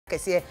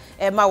kese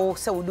ma wo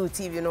se wo do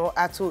TV no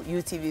ato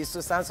UTV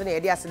so sanso na ye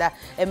dia seda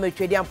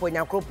metwedi ampo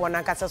nyankropo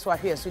na nkasa so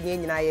ahwe so ne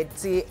nyina ye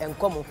ti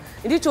enkomo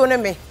ndi cho ne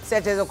me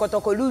se te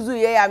kotoko luzu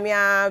ye ya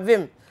mia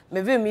vim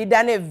me vim yi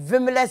dane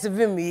vimless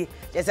vim yi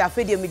je se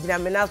afedie me gina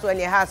me na so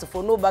ne house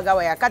for no baga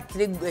wa ya ka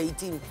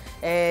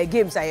 3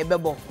 games aye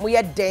bebo mo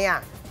ye den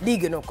a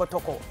league no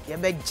kotoko ye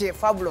be je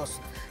fabulous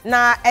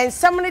na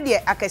ensam ne de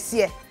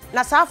akase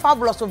na sa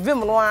fabulous vim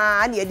no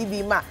a na ye di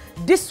bi ma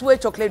this way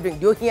chocolate drink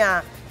do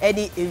here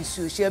any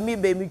ensu she me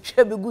be me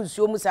twa be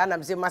gunsuo mu sa na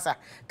me se masa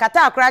kata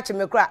akra che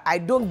me kra I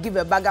don't give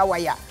a bagger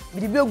wire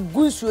me be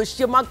gunsuo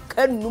she ma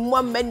kanum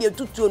amane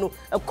tutuo no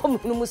ekom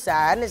no mu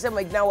sa na se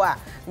magina wa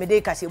me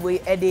dey kase boy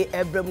e dey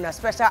ebram na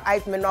special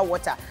ice mineral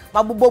water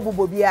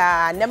mabobo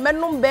bia na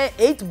menom be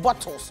 8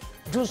 bottles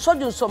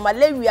junso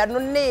malaria no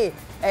ne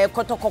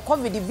kotoko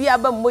covid bia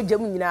ba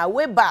mmojam nyina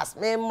we bas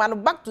me man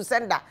back to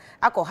sender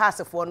akọ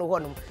house for no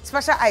honum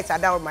special ice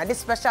adawma this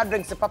special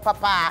drinks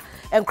papa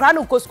enkra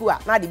no kosku a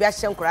na de bia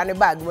hye nkra ne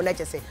bag mo na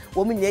kyese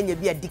wo mu nyanya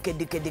bia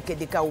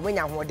dike wo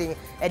menya hoden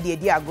e de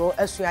edi agro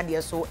asua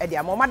de so e de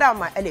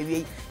amadama e na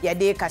wiei ye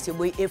de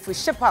kasebo efu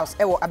ship house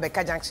e wo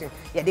Abeka junction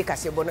ye de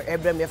kasebo no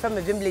ebrem ye fam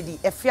vimlady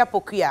Afia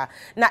Pokua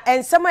na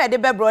ensema ye de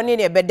bebro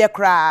ne be de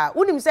kra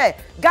unim se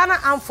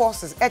Ghana Armed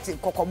Forces eti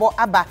kokobo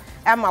aba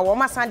ama wo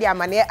masande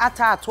amane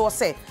ata ato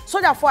se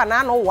soja fo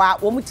ana no wa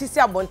wo mutisi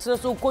abontere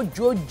so ko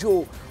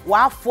jojo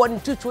wa afo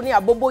ntutu ne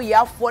abobo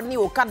ya afo ne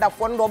okada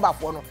fo ndo ba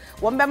fo no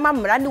wo mbema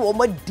mra ne wo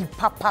ma di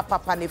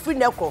papa ne free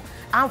neko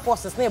Armed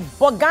Forces ne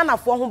bo Ghana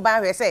fo ho ban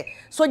hwe se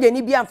soja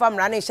ni bia mfa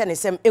mra ne hye ne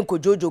sem enko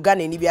jojo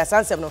Ghana ni bia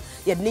sansem no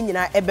ye de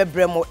nyina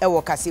ebebre mo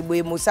ewo kasebo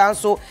mu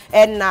sanso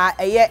na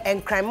eye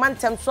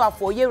encrimantem so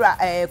afo yera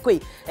koi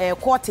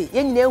court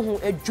ye nyina ehu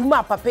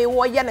adwuma papa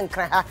wo ye ne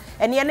nkran ha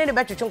ene ye ne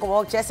betwetwe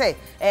nkomo che se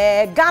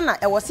Ghana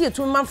e wose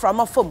etu man from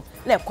afom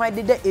na kwan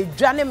de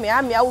edwa ne me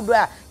awudo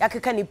a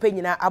yakeka ni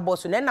panyina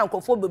aboso na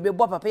nankofo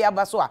bebebo papa ya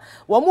baso a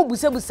wo mu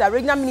busebusa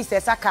regional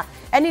minister saka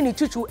ene ni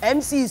tutu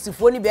MCs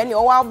fo ni be ne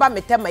o wa ba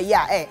metema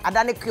ya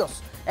adane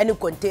kiosk ene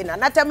container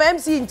na tema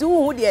MC nti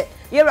hu de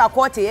yera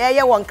court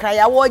ye won kran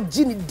ya wo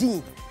gini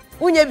din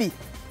unye bi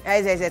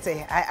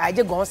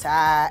aje gon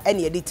sa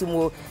ene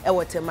editimo e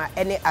wotema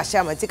ene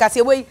ashama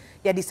tikase boy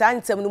ya di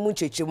santem no mu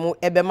chechemu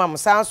ebe mam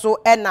sanso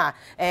na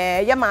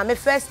ya ma me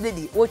first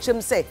lady wo chem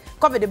say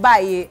covid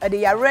bae de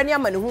ya rani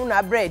ama ne hu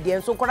na bread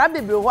enso kora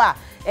bebre ho a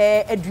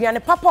aduane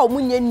papa o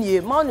munye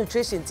nie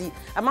malnutrition ti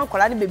ama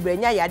kora ne bebre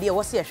nya yade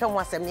wo se ehwe ho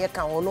asem ne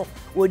ka ho no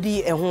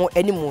wodi eho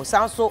animu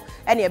sanso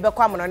ene ebe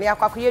kwa mono ne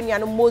akwakoye nua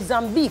no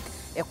Mozambique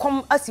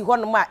ekom asi ho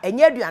no ma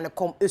enye aduane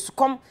kom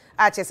esukom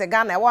a chese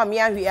Ghana wa me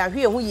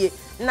ahwe hu ye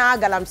na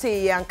galamse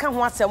ye anka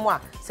ho asem a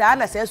saa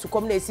na saa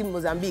sukom na esi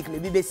Mozambique na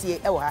bibesie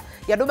ewa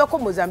ya do be ko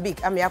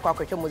Mozambique am ya kwa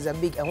kwetwe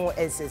Mozambique ho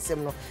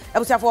ensensem no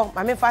ebusiafo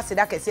ma me fa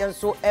seda kese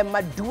nso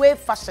ma duwe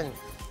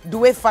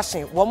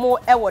fashion wo mo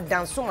ewo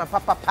danso ma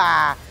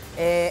papa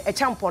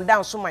champon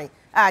danso man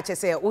a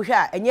chese wo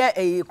hwa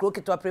enye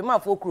krokito prema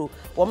fo kro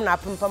wo mo na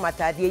pempa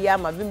matade ya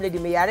ma vim lady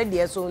me yare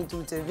de so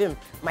ntutu vim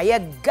ma ye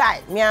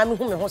guy me am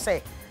hu me ho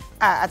say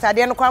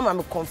atade no kwa ma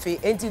me konfe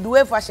enti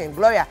duwe fashion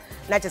Gloria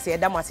na chese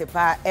eda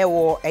masepa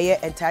ewo eye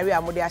entire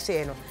amode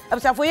ahye no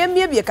abusafo ye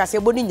miebie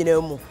kasebo ni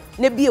nyina mu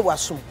na bie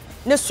wasum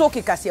ne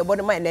soki kasebo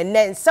no ma ne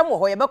nsem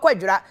ho ye bekọ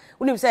adwura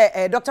unim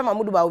se Dr.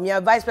 Mahmoud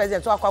Bawumia vice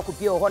president so akwa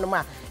kopie ho no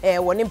ma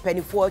woni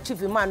mpanifo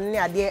chief man ne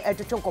ade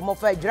etwetwe nkomo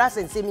fa adwura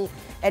sensemi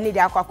ene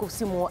de akwa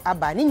kosimu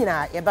aba ni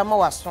nyina ye ba ma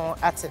wason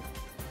ate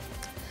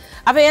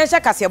abe ye hye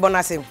kasebo no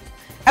asem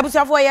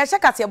abusuafo ye hye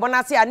kasebo no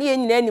ase ane ye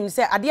nyina anim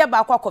se ade ba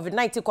akwa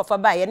covid-19 kofa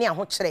ba ye ne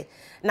ahokyere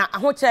na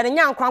ahokyere ne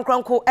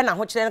nyankwankranko na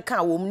ahokyere kan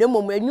wo mu ne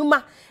mom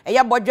anwuma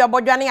eye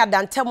bodwa ne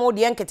adantemo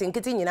de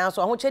enketenkete nyina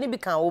so ahokyere bi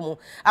kan wo mu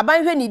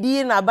aban hwe ni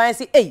di na aban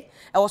se e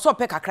wo so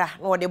pe kakra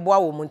na wo de boa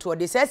wo mu nto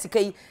de se sika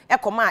yi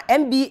ekoma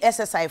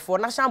MBSSI for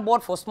National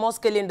Board for Small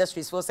Scale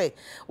Industries for say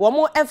wo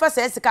mu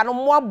emphasize sika no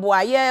mo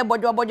aboa ye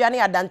bodwa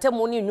ne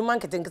adantemo ne nwuma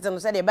enketenkete no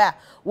se de ba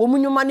wo mu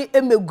nwuma ne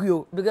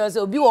emeguo because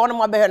obi wo no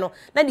mo behwe no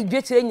na de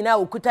dwetire nyina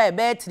okuta e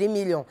be 3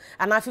 million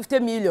ana 50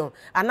 million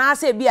ana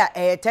se bi a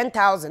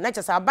 10,000 na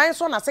chesa aban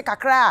so na se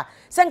kakra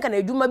senka na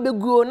adwuma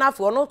beguo na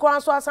afo no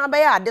kwan so asan be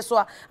ya ade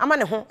so ama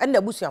ne ho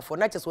na busuafo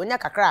na chesa onya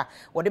kakra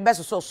wo de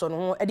beso so no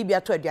ho ade bi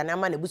ato aduane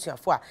ama na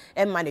busuafo a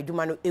emma na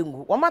adwuma no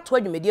engu wo mato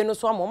adwumedie no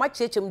so ama wo ma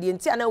chechem de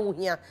enti ana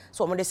wuhia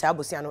so wo de sa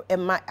abusia no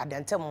emma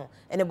adantam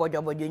ene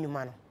bodwa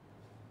nyuma no.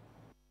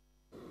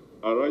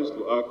 I rise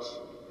to ask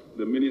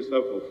the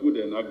Minister for Food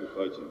and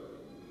Agriculture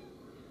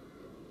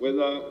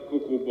whether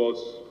Cocoa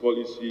Board's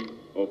policy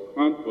of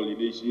hand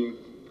pollination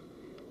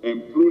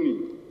and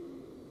pruning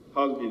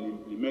has been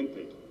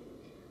implemented,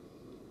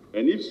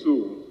 and if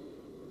so,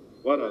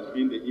 what has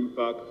been the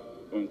impact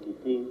on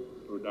cocoa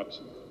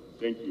production?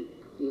 Thank you.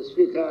 Mr.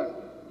 Speaker,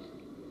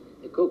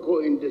 the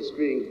cocoa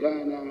industry in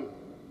Ghana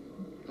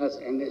has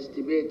an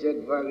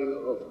estimated value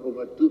of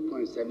over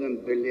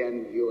 $2.7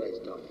 billion.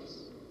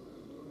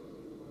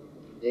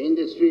 The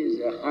industry is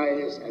the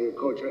highest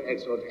agricultural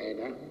export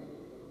earner,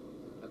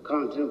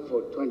 accounting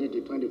for 20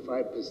 to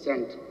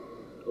 25%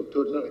 of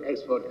total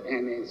export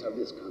earnings of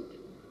this country,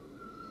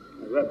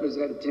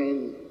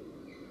 representing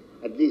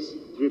at least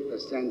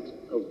 3%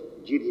 of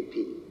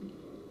GDP.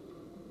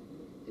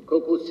 The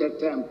cocoa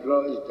sector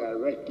employs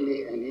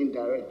directly and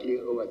indirectly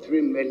over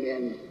 3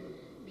 million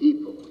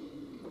people,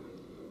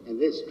 and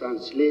this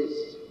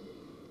translates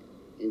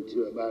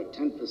into about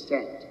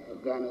 10%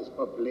 of Ghana's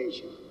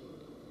population,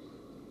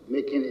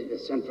 making it the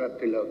central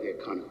pillar of the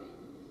economy.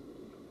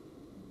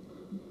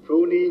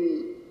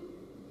 Pruning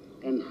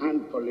and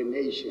hand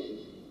pollination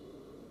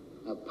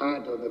are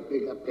part of the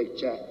bigger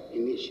picture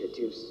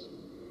initiatives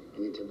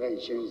and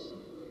interventions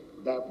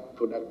that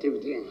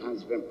Productivity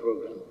Enhancement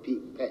Program,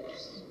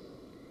 PEPs,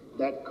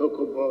 that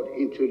Cocoa Board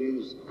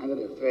introduced under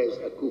the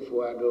first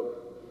Akufo-Addo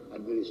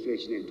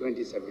administration in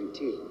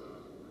 2017.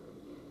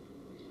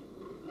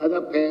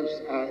 Other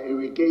PEPs are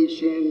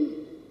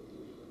irrigation,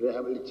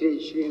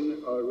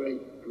 rehabilitation or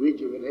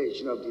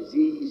rejuvenation of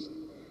diseased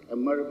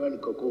and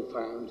moribund cocoa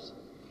farms,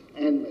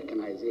 and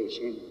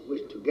mechanization,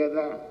 which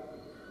together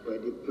were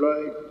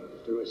deployed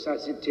to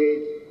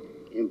resuscitate,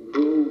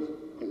 improve,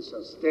 and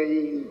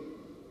sustain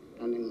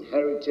an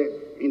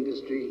inherited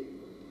industry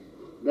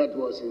that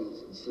was in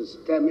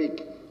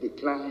systemic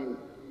decline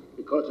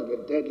because of a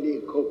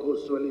deadly cocoa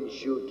swelling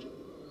shoot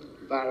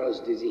virus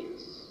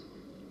disease.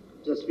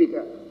 Mr.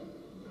 Speaker,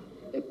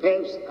 the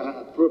PEPs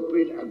are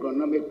appropriate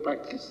agronomic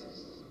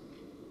practices,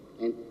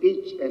 and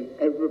each and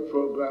every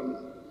program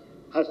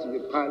has to be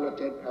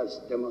piloted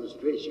as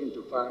demonstration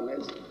to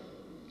farmers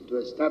to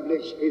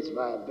establish its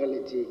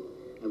viability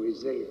and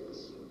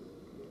resilience.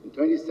 In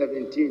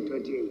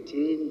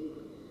 2017-2018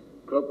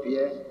 crop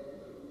year,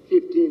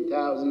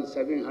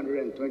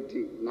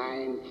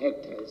 15,729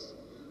 hectares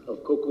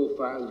of cocoa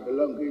farms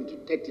belonging to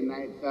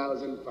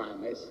 39,000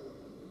 farmers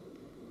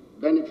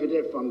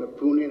benefited from the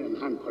pruning and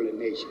hand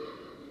pollination.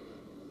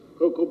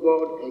 Cocoa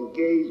Board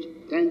engaged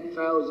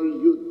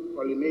 10,000 youth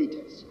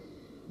pollinators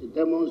to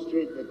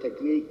demonstrate the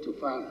technique to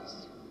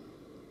farmers.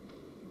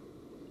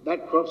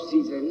 That crop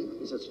season,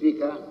 Mr.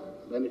 Speaker,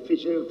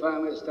 beneficiary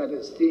farmers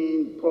started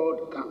seeing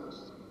pod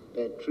counts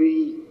per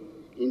tree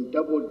in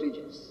double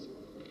digits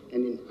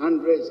and in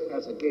hundreds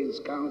as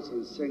against counts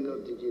in single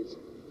digits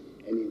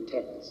and in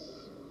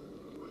tens.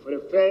 For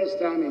the first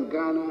time in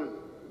Ghana,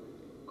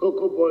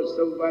 Cocoa Board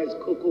supervised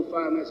cocoa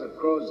farmers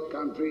across the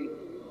country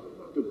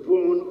to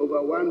prune over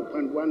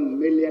 1.1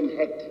 million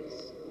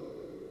hectares.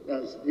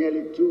 That's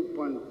nearly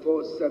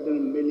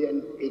 2.47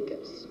 million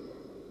acres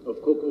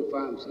of cocoa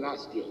farms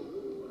last year.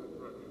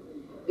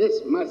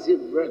 This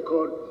massive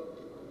record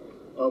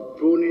of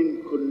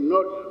pruning could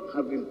not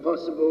have been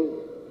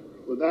possible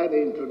without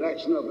the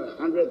introduction of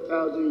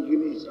 100,000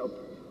 units of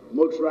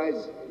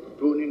motorized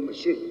pruning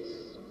machines.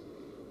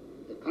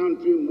 The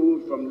country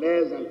moved from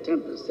less than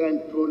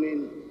 10%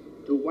 pruning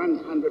to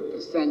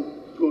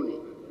 100%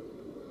 pruning,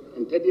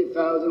 and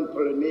 30,000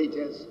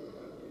 pollinators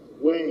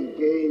were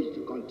engaged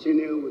to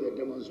continue with a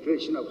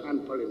demonstration of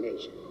hand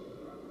pollination.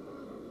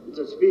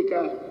 Mr.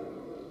 Speaker,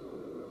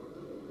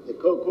 the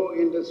cocoa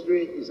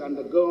industry is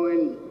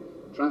undergoing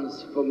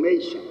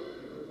transformation.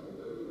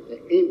 The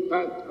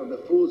impact of the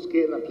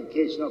full-scale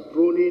application of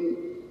pruning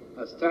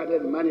has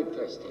started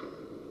manifesting.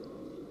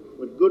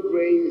 With good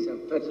rains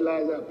and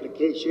fertilizer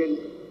application,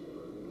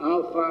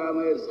 our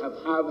farmers have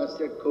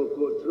harvested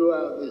cocoa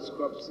throughout this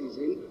crop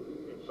season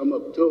from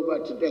October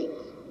to date.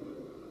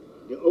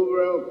 The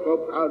overall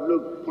crop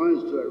outlook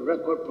points to a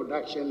record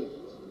production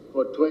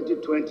for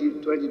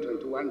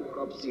 2020-2021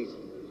 crop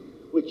season,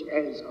 which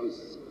ends on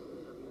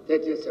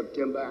 30th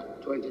September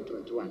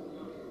 2021.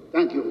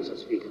 Thank you, Mr.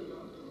 Speaker.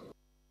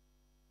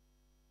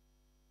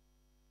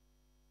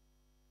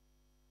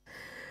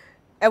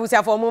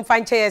 Ebusiafo mo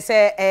fanche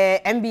se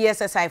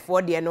MBSSI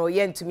for de no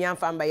ye ntumi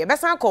amfamba ye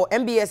besan ko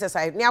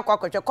MBSSI ni akwa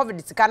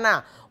covid sika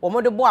na wo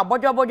mo de bo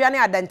abodwo ne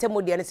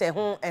adantemo de ne se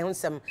ho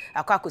ehusem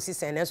akwa akosi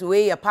sen na so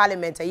we ye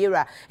parliament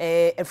ayera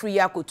free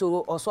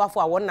akoto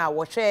osoafo a wona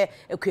wo hwe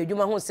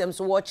akwadwuma ho nsem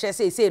so wo kye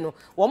se no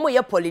wo mo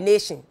ye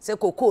pollination se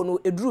koko no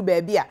eduru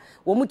ba bia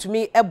wo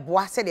mutumi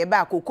eboa se de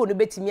ba koko no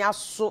betimi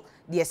aso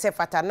de se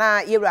fata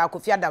na yera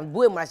akofia dam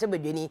bo emrase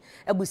bedwani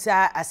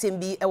abusa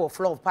assembi e wo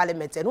floor of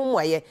parliament no mo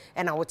aye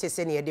e na wo te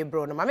se ne de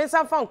bro no mame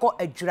sanfa nko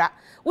adwura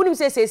wonim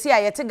se sesi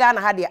ayete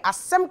Ghana ha de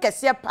asem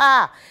kese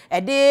pa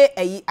e de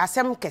ayi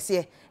asem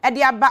kese e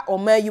de aba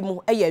omayi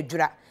mu e ya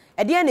adwura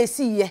e de na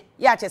esi ye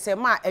ya chese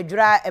ma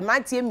adwura e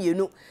mantie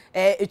mienu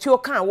etuo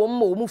kan wo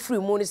mu free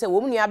mu ni se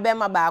wo mu ni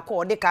abema ba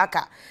ko de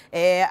kaka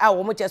a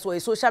wo mu chese wo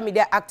social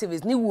media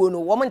activists ni wo no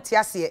wo mu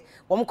ntiase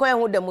wo mu koye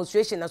ho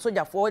demonstration na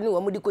soja fo ni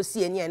wo mu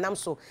dikosi ani enam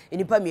so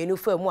enipa mienu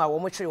fa mu a wo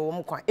mu twere wo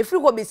mu kwan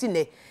efiri ho besi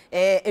ne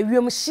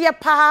ewiem hye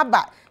pa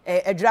ba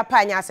adwura pa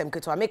anya asem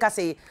keto ameka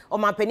say o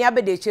mampani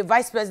abedeche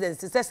vice president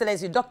his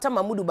excellency Dr.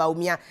 Mahmudu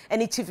Bawumia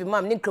any chief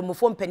imam ni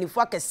kremofo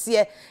mpanifo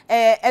akese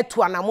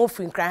etu anamo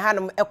firi nkran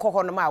hanom ekọ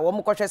honom a wo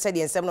mu kwohwe se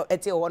de ensem no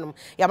ete honom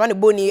yamane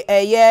boni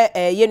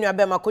ye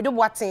nuabema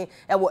kodwo aten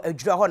ewo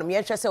adwura honom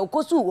ye hwe se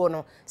okosu wo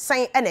no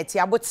san eneti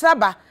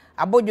abotraba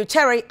abojo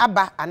cherry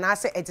aba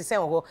anase etisen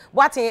ho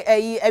boaten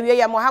awie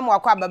ya Mohammed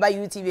akwa baba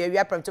UTV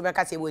awia prem to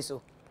beka se wo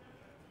so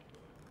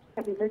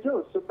the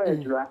major super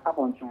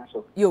upon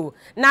so. Yo,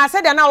 now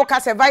said that now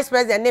cast a vice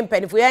president named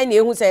Penny for any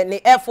who said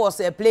the Air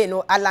Force plane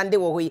no alande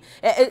wo hui.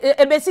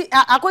 Besi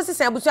akosi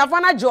se abusu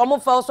afana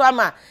jomo fa so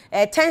ama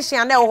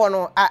tension na ho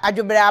no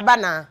adwobere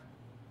abana.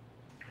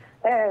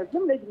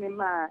 Some lady me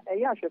ma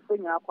ya hwefo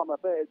nya akwa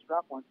baba extra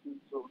upon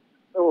so.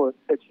 Oh,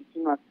 such is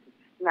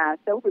na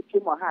se wo be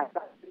mo ha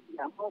ba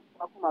ya mo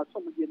akoma so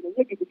mo de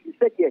ne gidi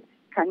se ke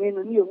kanye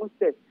no ni emu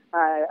se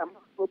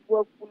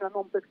Pokua kuna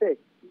no mpese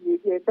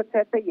ye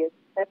tete ye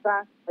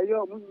eba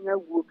ayo mu nya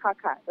wu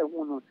kaka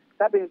ehu no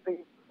sabe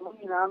mo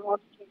nyina no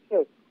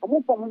tike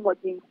omo pom mo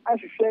din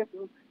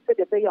ahwehwe se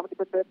de be ya mo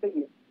tete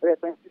ye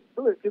reference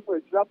so we people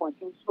drop on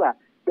things so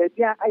be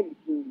dia ayi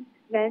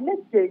na ne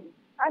dey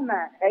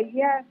ana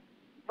eya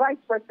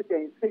vice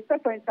president se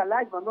second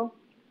alive no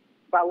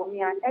ba wo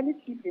nya any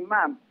chief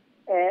imam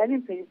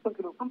anything so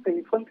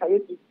company from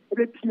kayedi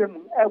ebe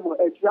pm ewo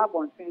drop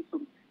on things so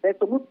there's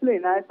a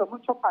plane na so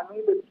much chopper no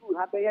ebe tu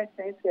ha be ya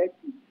 10:30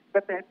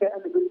 pepe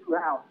and the to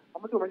house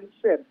I'm to really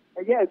share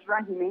yeah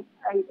drag him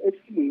I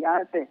see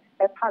I say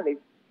a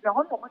palace na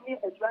ho no money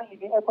drag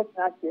him e ko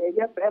na say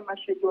yeah be ma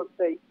schedule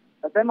say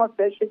be ma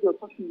say schedule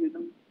so you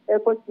know e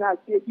ko na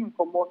say di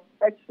nkomo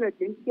extra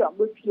dey see am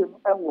pm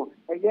ewo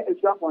yeah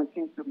drag on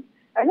things so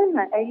and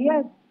then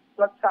yeah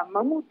Dr.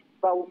 Mahmoud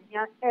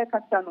Bawumia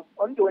Ekatano,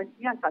 on the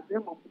Wentian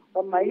Casemo,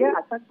 or my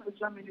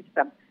Assistant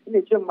Minister in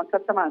the German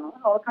Catamano,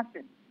 or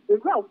Cassin. The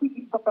ground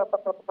we Papa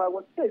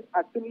was said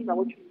at Semina,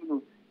 what you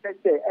know,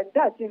 that at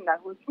that thing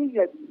that was 3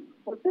 years.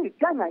 For say,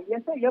 Ghana,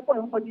 yes, I have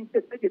one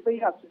said they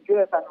have to do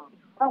it.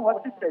 And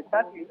what is that?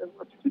 That is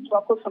to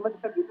our customer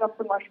is not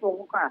so much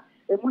more.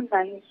 A moon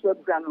nine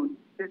sweat granule.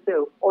 They say,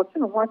 or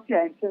 2 1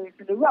 year and say,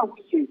 the round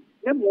we say,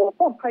 then more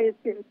pump higher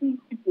things, say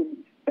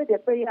they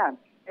pay out.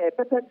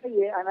 Pepe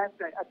and I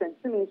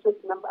attention so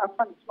number of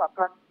funds for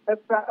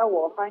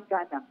our man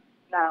Ghana.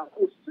 Now,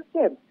 it's to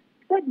them.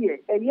 Said ye,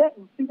 a year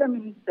in Senior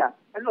Minister,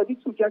 and not this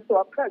to just to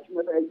approach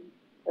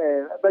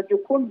but you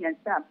call me and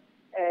Sam.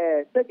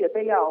 Said ye,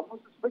 they are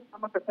almost switch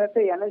some of the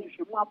Pepe and as you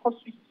should more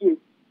possibly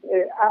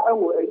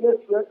our year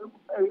to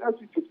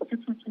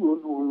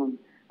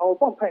our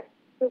bomb pipe.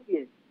 Said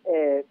ye,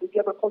 to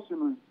get a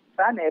costume,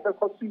 and ever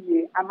costume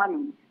ye a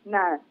money.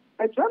 Now,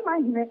 a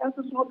German in a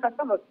small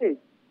customer says.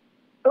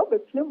 So the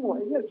film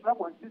was a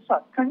trouble.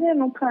 Can you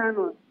no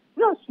can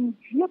no see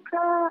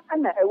Jaka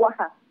and a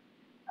waha?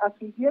 As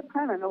we hear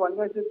can and one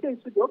was the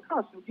case with your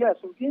council, yes,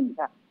 so game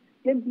that.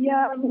 Then be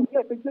a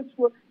business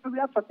for we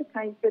have for the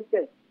kind that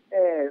as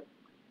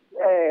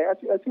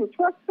you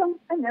trust some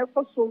and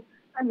therefore so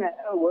and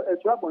a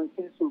trouble and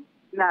things so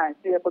now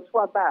they have a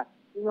bar.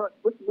 You know,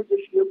 what would you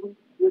show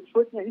you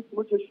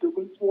what you should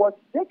go towards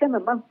second a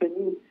month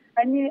and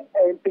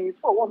pay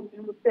for one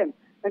with them.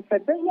 And for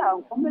the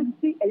young,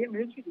 community a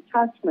military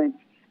detachment,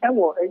 and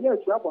what a year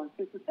job on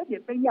to say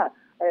a year,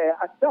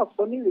 a self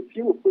only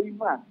review for you.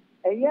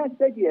 A year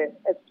said,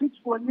 a switch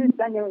one is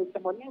Daniel and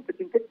someone in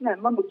getting a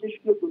mumble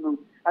tissue,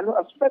 and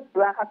a sweat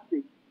bra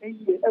acting, a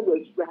year ever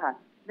to her.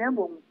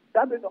 Nemo,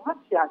 that is a hot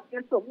shot,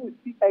 yes, so we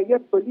see a year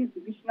police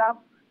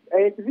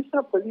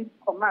divisional police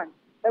command,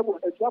 that was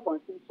a job on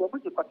things so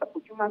much about a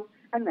Pokua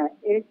and a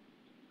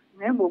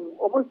Nemo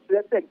almost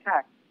less than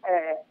cat,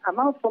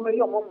 amount from a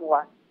young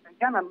woman.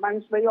 Ghana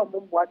man's way of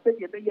what they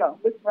are,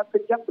 which not the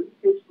police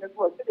station as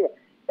well.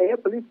 A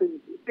police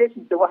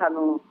station to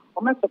Wahano,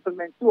 or my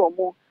supplement 2 or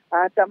more,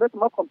 and I'm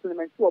more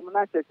compliment 2 or more.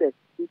 I said,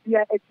 if you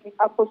are actually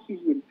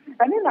approaching.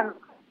 And then I'm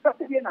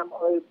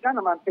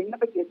Ghana man saying,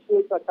 never get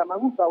chased, but I'm a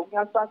Ruba, we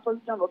are so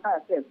general. I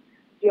said,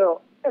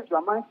 Joe,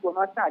 extra minds will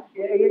not touch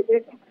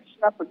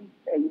a police,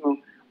 you know,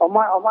 or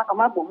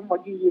my woman,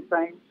 what do you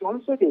find? So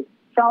also the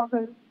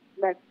thousands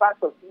men,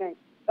 parts of men,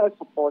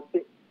 support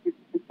it. It's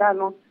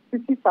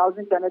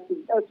 50,000 Ghana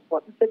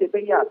export. Said the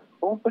bay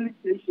on police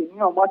station, you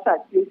know, what I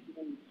see.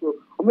 So,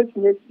 I'm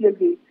making a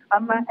CLB.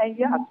 I'm a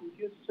year to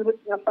use so much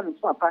fun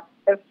swap. A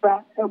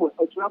frat, a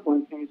trouble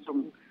and things. So,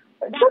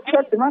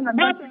 that's the man and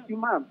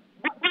ma'am.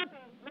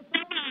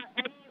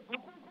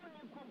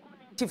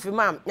 Chief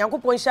Imam,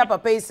 Yankopon Sha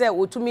papa say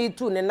wotumi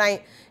tu ne nan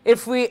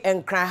efri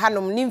enkran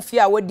hanom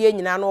nimfia wodi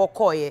nyina no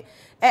okoye.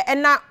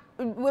 Na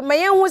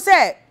mayen hu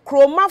say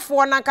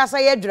kromafo na kasa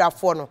ye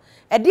dwurafo no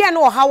ede na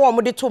oha wo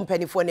mo de to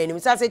mpanifo na anim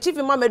say Chief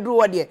Imam aduru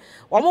wo de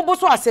wo mo bo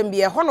so asem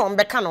biye ho no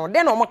mbeka no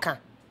de na mo ka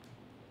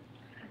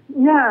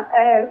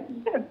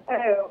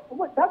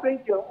what that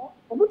radio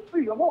almost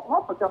free or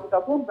more for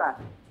the bomba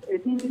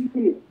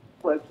edini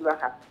for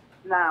ha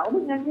na o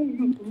nya ni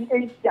ni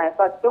ACI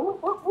but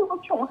don't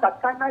chon ka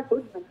kana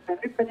so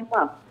and repany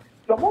mom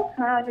so mo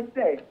kan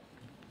say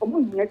o mo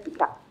nya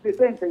tika the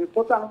same thing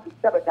for down to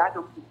 7 down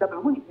to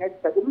 7 mo nya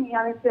tika o mo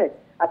nya say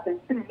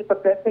attention ni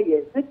papa say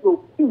yes it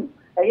go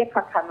eye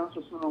kaka no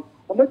so no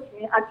o mo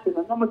timi achi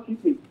no no mo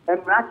timi e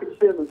mra ke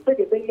se no se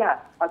de be ya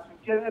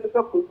atunje e be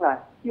ko ba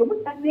yo mo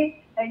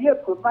tani eye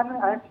ko ba na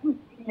antu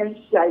nya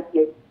nshia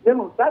ye le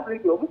mo sa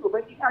bre yo mo ko ba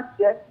ni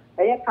achi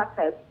eye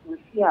kaka no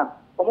sia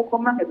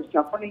Omokoma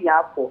Ebusafoni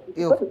Yapo.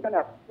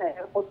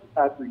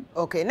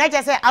 Okay, na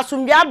je say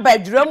asumdwa ba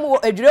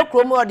adwuram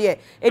krom o de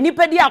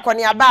enipedi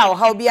akone aba o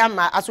ha obi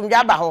ama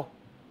asumdwa ba ho.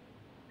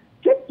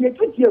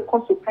 Je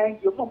course kind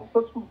you mom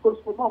for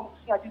school mom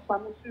see this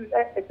one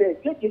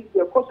see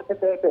je course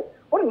pepe.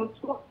 What you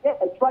so e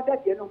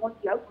twada de no want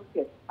ya to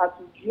say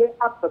asumdwa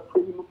after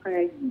premium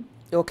kind.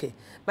 Okay.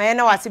 My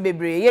na wase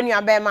bebre ye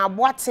nua ba ma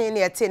aboaten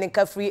na ete ne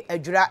kafri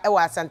adwura e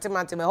wa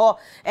asantemante me ho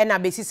e na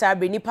besisa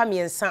bre nipa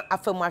miensa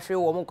afam ahwe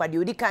wo mo kwade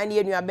odi kan ne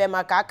ye nua ba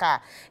ma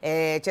kaka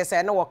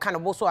chese na wo kan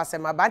bo so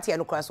asema bante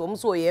no kura so mo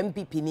so ye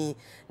MPP ni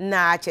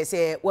na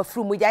chese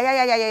wafru mu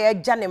ya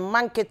jane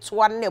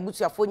manketo na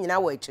abusuafo nyina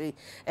wa akiri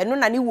eno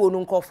na ne wo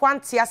no nkofo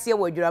ante ase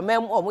wa adwura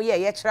mam o mo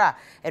ye kira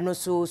eno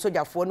so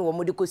sojafo no wo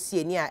mo de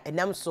kosie ni a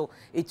enam so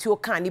etio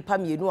kan nipa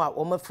mienu a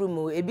wo mafru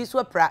mu ebi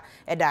so pra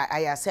eda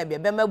ayase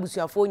be ma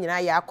abusuafo nyina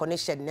ya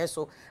connection ne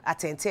so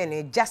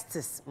atenten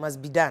justice must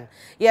be done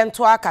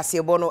yento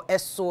akasebo no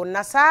eso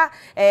na sa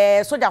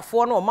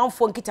sojafo no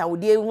manfo nkita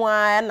wodi hu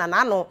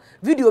na no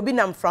video bi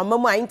nam from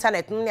mamu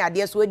internet no ne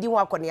ade so edi hu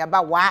akone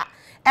aba wa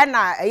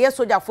ena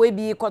sojafo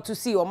bi koto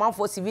si o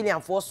manfo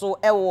civilian fo so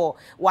ewo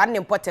wan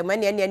important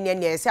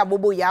ne se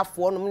abobo ya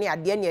afo no ne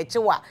ade ne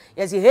echewa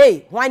yesi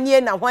hey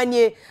hwanie na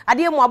hwanie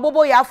ade mu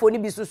abobo ya afo ni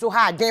bi so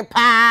ha adwen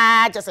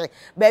pa chese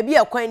ba bi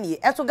akwan ni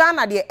eso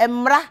Ghana de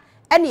emra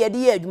ene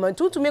yedi ye adwuma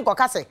ntutumi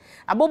nkokase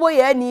abobo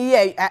ye ani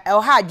ye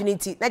ha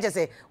adwuniti na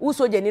chese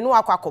usoje ni no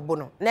akwakobo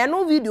no na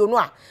eno video no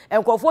a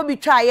enkofo bi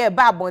twa ye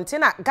ba abonte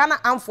na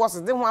Ghana Armed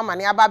Forces de ho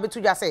amane aba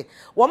betudwa se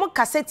wo mo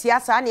kaseti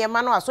asa na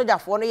ema no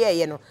asojafo no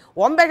ye no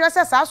wo mbehwe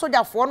se sa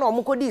asojafo no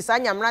wo kodi sa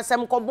nyamra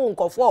sem kobo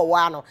nkofo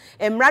owa no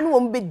emra no wo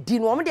mbedi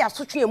no wo de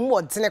asotwe mu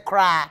odene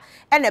kra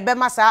ene be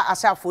masa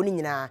asafo no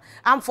nyina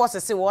Armed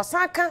Forces se wo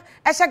sanka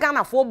ehye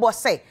Ghana fo bo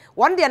se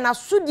won de na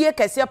sudie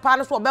kase pa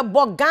no so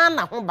obebo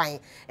Ghana ho ban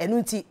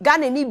enu nti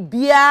Ghana ni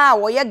bia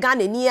wo ye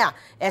Ghana ni a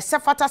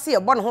esefata se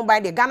ebo no ho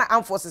ban de Ghana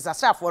Armed Forces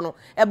asafo no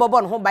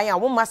ebobo no ho ban a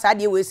wo masa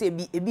de we se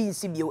ebi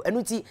nsi bio enu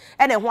nti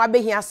ene ho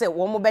abehia se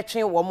wo mo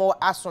betwen wo mo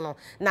aso no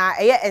na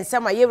eye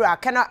ensema yewra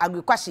kana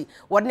agriculture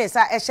wo de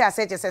sa ehye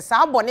ase se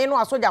sa abone no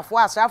asojafo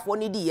asafo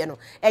ni di ye no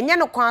enye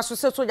no kwan so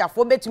se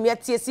sojafo betumi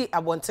atiesi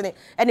abontene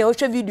ene wo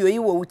hwe video yi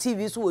wo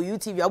TV so wo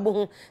YouTube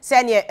abohu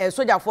se ne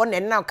sojafo ne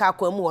na ka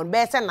kwa mu won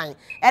be se nan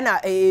ena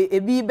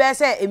ebi be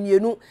se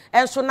emienu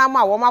enso na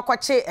ma wo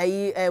makoche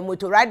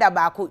motor rider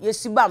baako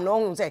yesibam no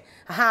hu se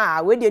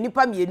ha we de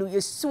nipa mienu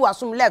yesiwa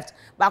asom left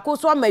baako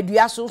so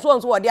amadua so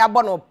wo de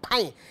abo no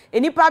pan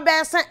enipa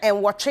be se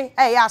enwotwe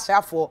ya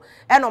asrafo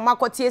eno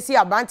makote esi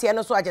abante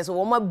no so agese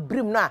wo ma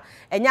brim no a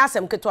enya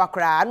asem keto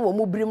akra na wo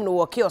mu brim no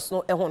wo kios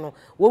no eho no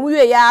wo mu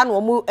we ya na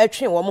wo mu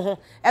atwe wo ho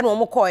eno wo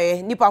mu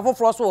koye nipa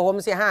foforo so wo ho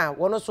se ha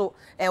wo no so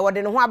wo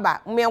de no ho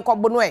aba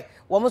mmenkɔbo no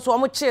wo mu so wo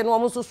mu kye no wo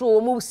mu so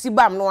wo mu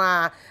sibam no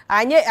a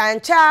anye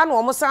ancha na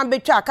wo mu san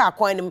betwa aka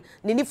akwan nim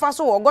ni nifa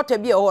so wo gota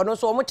bi ho no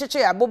so wo mu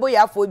kyekye abobo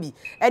ya afo bi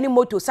eni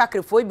moto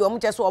sacrifice bi wo mu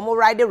kye so wo mu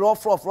ride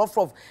rough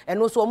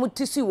eno so wo mu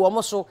tisi wo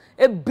mu so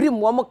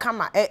ebrim wo mu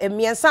kama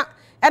emiensa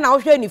ena wo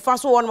hwe nifa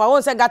so wo no ma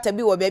won se gata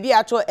bi wo ba bi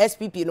ato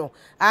SPP no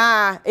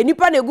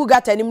enipa na egu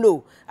gata nim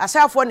no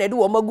asafo na de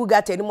wo magu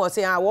gata nim o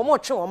se wo mu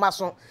twe wo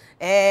maso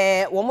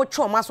wo mu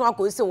twe wo maso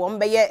akosi wo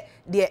mbeye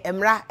de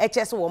emra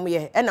HS wo mu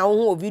ye ena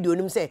wo hu video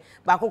nim se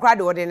ba kokra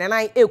de wo de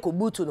nan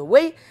ekobutu no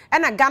wei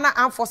ena Ghana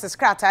Armed Forces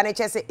krata na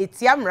chese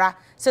etiamra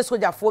se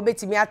sojafo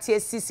betimi atie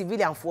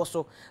civilian fo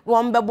so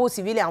wo mbebo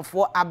civilian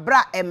fo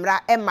abra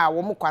emra ema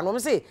wo mu kwa no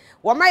se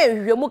wo ma ye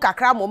hwehwemu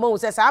kakra mo ma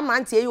se sa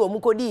mantie yi wo mu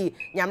kodi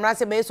nyamra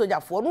se be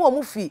sojafo no wo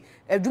mu fi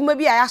adwuma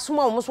bi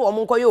ayasoma wo mu so wo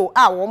mu koyo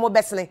wo mu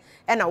besene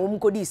ena wo mu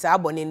kodi sa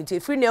abone ni te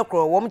free ne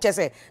kro wo mu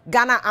chese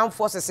Ghana Armed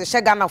Forces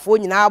she Ghana fo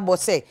nyina abo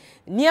se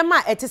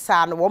niema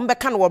etisa no wo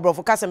mbeka no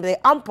wobrofo kasem be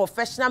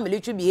unprofessional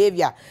military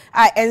behavior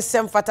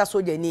ensem fata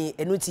soja ni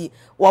enuti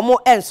wo mu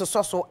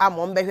ensoso so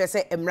amo mbehwe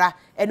se emra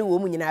ene wo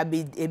mu nyina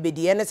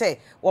ebedi ene se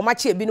wo ma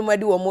che binum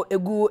ade wo mu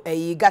egu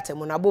gata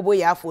mu na bobo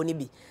ya afo ni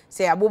bi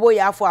se abobo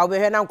ya afo a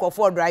obehwe na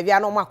nkofo drive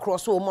no ma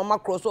cross wo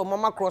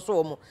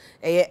mu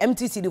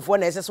MTC di fo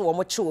na ese se wo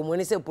mu che wo mu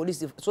ne se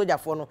police soja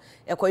fo no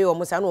ekoye wo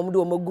mu sa na wo mu de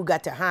wo magu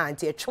gata ha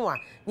anti etwa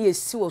na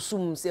esi wo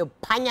sum se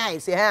panya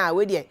se ha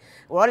we de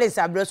rollins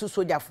abresu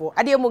soja fo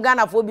ade mu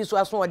Ghana fo bi so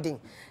aso odin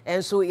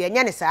enso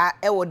yenye ne sa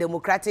ewo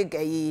democratic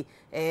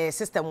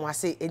system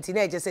wase enti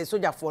na eje se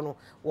soja fo no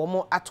wo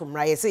mu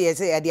atomra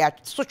yese ade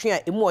asotwe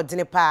a emu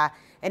odine pa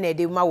ena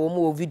ede ma wo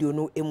mu video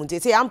no emu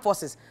nti Armed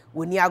Forces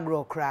woni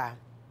agro kra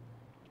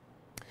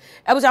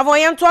Ebusafo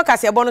yem to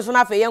akase ebo so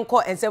na fe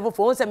yenko ensefo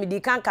fo onse medi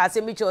kan ka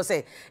ase mi cho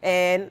se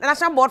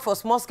National Board for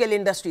Small Scale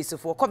Industries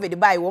for COVID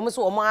buy wo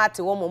so wo ate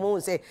wo mo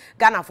se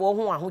Ghana fo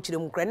ho ahokire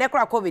mu kra ne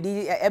kra COVID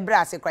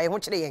ebra ase kra ye ho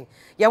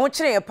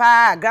kire yen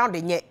pa ground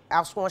nye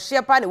aso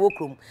hye pa na wo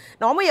krom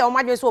na wo ye wo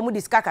madwe so wo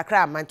diska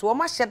kakra amanti wo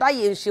ma hyeda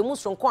ye nhwemu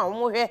sonko a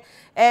wo hwe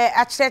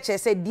akyereche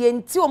se die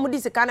nti wo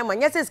disika na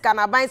manya se sika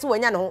na ban se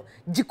wonya ne ho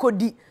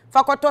jikodi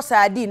fakoto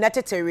saadi na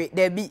tetere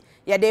da bi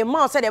ya de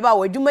ma se de ba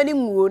wadwuma ni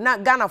muo na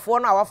Ghana fo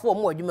no awafo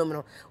mo wadwuma mu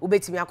no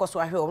obetimi akoso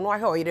ahwe no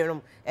ahwe oyire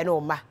no ene o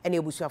ma ene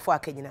ebusuafo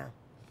akanyina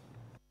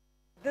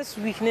This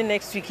week,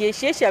 next week, we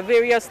share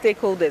various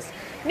stakeholders.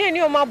 Ni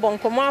oma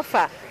bonkomo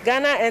afa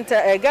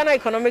Ghana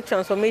Economic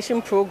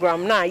Transformation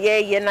Program na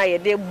ye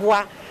de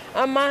boa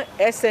ama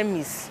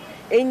SMEs.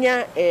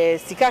 Enya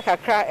sika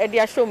kakra e de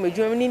ahwe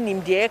omedwuma ni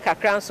nimde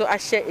kakra nso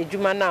ahye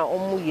edwuma na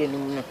omu ye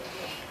num no.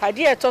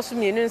 Hade etoso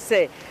mienu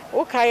nse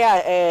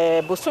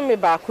ukaya bosome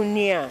ba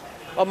kuni a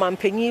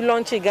omampanyi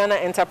launch Ghana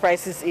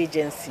Enterprises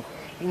Agency.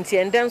 Nti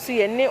endem so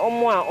ye ne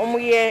omo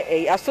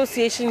ye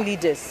association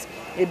leaders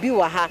ebi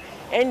wa ha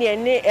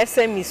ene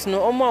SMEs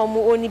no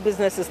omo only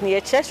businesses no ye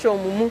chesho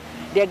omumu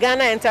the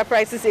Ghana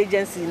Enterprises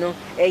Agency no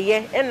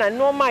eye na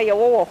no ma ye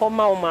wo ho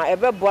ma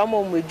ebeboa ma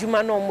omu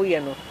edwuma na omu ye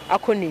no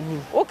akonenim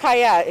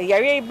ukaya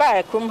yare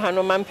ba ekrom ha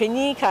no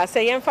mampanyi ka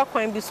se yemfa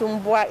kwan bi so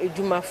mboa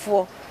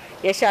edwumafo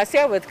ye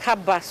share with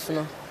cabas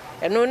no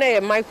eno na ye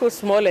micro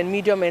small and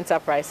medium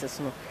enterprises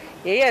no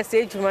ye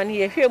say edwuma no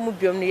ye hwe mu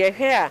biom no ye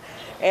hwe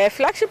a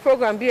flagship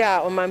program bi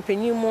a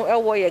omampanyi mu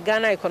ewo ye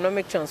Ghana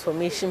Economic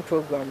Transformation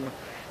Program no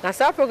na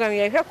sa program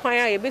ye hwe kwan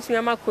a ye betumi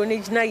ama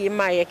kronage na ye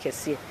ma ye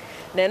kese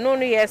na no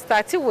ye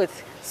started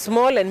with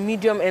small and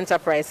medium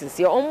enterprises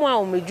ye omo a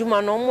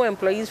omedwuma no omo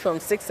employees from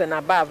 6 and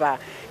above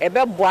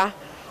ebeboa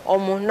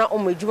omo na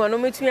omedwuma no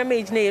metumi ama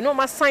ejina ye no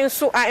ma sign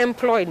so are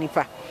employed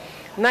nipa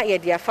na ye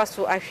dia fa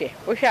so ahwe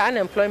wo hwe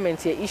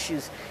unemployment ye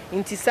issues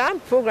inti sa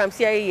programs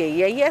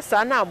ye yes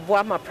na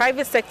aboa ma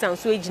private sector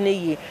so ejina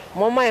ye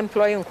mama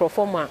employing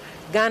crofoma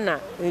Ghana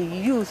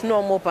youth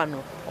no more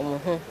pano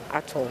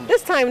at home.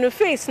 This time the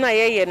face na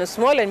ye no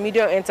small and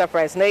medium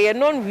enterprise na ye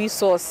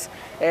non-resource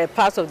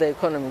part of the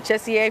economy.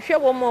 Just ye if you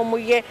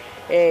want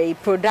ye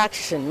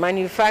production,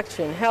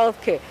 manufacturing,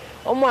 healthcare,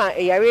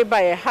 ye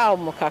by a how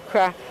mo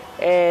kakra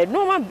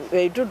no ma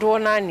do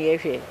na ye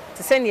hwe.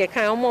 To send ye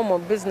kan more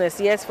business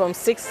yes from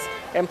 6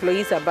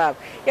 employees above.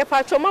 Ye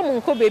patcho ma mo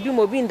nko baby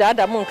mo bi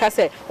nda mo nka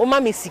se o ma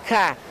me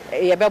sika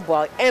ye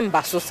bebo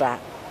emba so sa.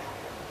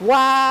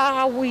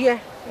 Wa wo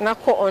na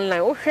ko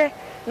online wo hwe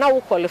na wo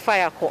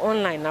qualify ko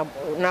online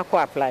na ko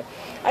apply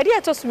ade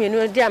atos me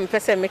no dia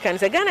mpese mekan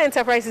se Ghana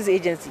Enterprises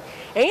Agency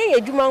enye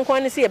yedwuma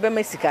nko ne se ye be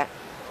masika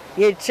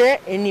ye che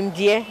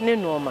enimde ne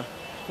normal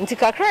nti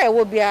kakra ye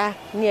wo bia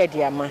ne ye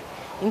dia ma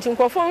nti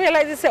nkofo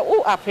realize se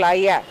wo apply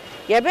ya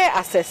ye be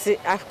assess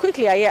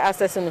quickly aye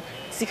assess no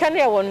sika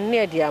ne ye won ne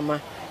ye dia ma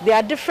there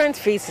are different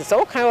phases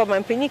so kind of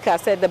manpanika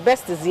said the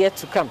best is yet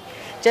to come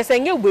just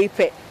enye we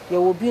pe ye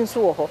wo bi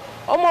nso wo ho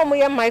omo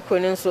ye micro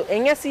nso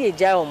enye se ye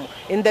ja omo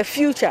in the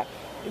future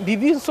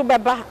bibi nso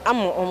beba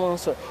amo omo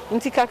nso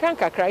nti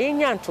kakra ye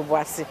nya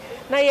ntoboase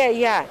na ye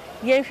ya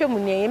ye hwemu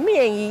ne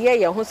me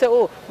ye ho se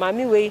o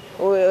mami we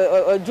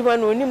adwuma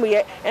no onimu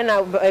ye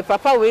na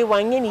papa we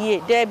wanye ne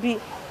ye da bi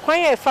kwan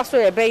ye fa so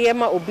ye be ye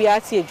ma obi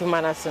ati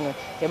adwuma na se no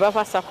ye ba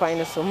fa sa kwan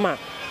no so ma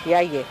ya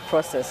ye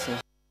process no.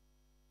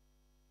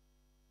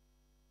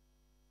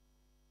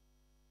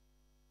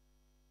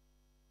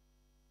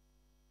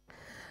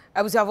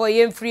 Abusavo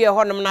yen free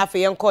honum na fe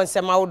yen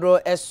konsem awdo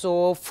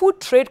eso Food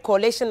Trade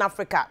Coalition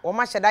Africa wo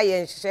ma hyeda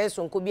yen hye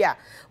sonko bi a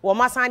wo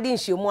ma san de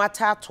nhyiemu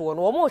atato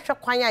no wo ma hwe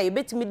kwan a ye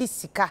betimi di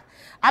sika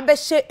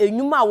abehye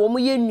enwuma a wo mo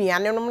ye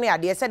nuane nom ne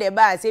ade se de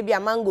ba ase bi a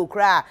mango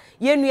kra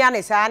ye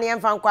nuane saa ne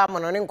yemfa nkwa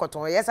amono ne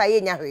nkoto yesa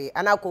ye nya hwe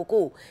ana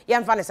koko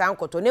yemfa ne saa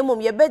nkoto ne mom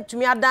ye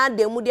betumi adan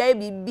de mu de ye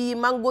bibi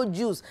mango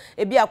juice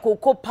e bi a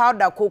cocoa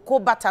powder cocoa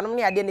butter nom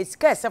ne ade ne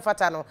sika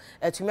esefata no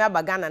etumi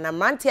abagana na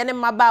mante ne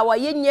maba wa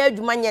ye nya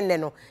adwuma nye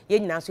no ye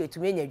nyina so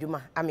etumi nya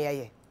adwuma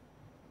ameaye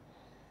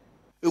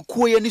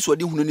ekuo ye ni so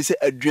de hunu ni se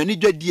aduane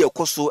dwadi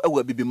ekoso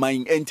ewa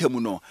bibiman entemu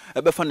no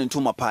ebefa ne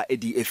ntoma pa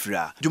edi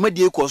efira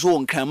dwumadi ekoso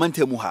won kan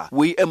mantemu ha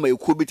we ema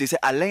ekuo bi te se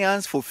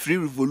Alliance for Free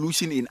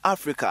Revolution in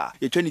Africa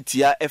ye twani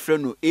tia efra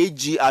no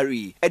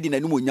AGRE edi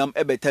nanim onyam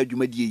ebeta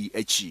dwumadi yi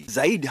achi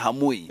Zaid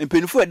Hamoi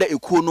empenifo eda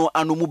ekuo no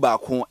anomu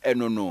baako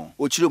eno no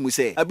o kire mu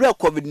se abira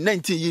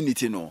COVID-19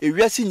 unity no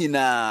ewiase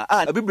nyina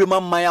a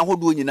abibrema man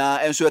ahodo nyina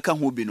enso eka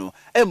ho bi no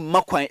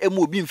emma kwan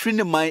emu obi mfiri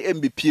ne man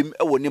embepiem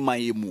ewo ne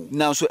man emu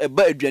nanso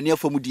eba aduane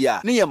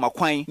mudia ne ye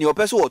makwan ne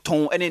opese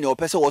woton ene ne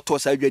opese woto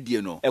sa adwadie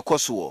no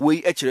ekoso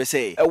we ekire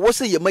se ewo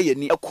se ye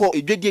mayani ekọ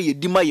edwadie ye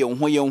dima ye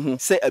ho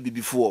se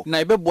abibifo na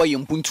ebebo ye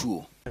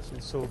mpuntuo.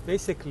 So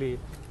basically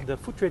the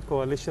Food Trade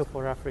Coalition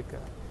for Africa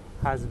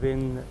has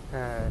been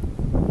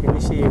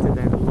initiated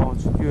and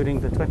launched during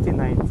the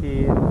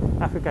 2019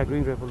 Africa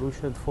Green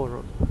Revolution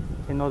Forum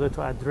in order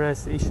to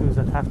address issues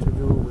that have to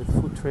do with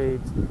food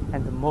trade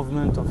and the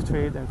movement of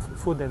trade and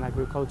food and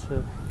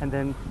agriculture, and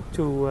then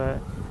to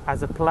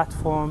as a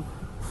platform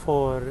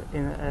for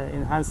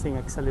enhancing,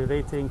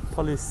 accelerating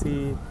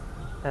policy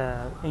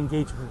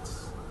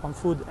engagements on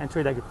food and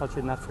trade agriculture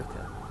in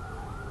Africa.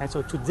 And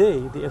so today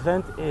the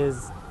event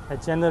is a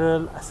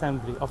general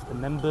assembly of the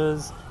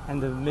members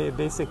and the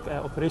basic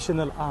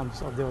operational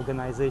arms of the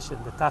organization,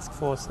 the task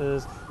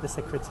forces, the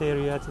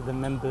secretariat, the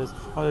members,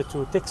 in order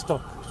to take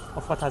stock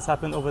of what has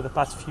happened over the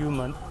past few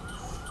months,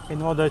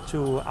 in order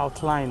to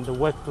outline the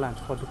work plan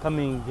for the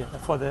coming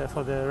for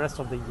the rest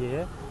of the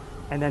year,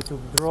 and then to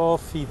draw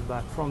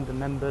feedback from the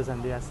members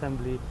and the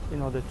assembly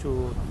in order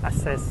to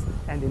assess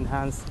and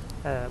enhance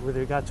with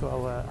regard to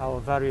our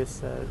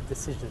various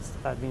decisions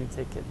that are being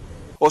taken.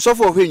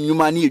 Osofo hwe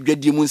nnwuma ne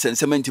edwadie mu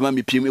nsensema ntima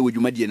mepiem ewo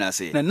dwumadie na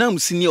ase na nam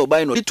sini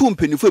oban no etu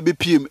mpanifo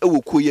ebepiem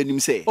ewo koye nim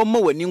se omma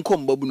wani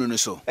nkombabu no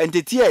so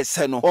entete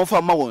ese no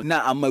onfa ma won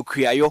na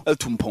amakuayo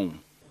atumpon.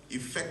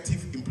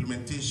 Effective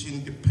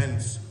implementation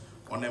depends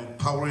on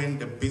empowering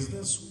the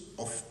business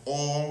of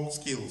all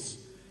scales,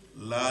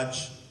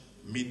 large,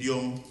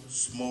 medium,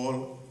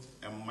 small,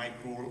 and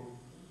micro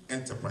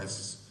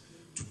enterprises,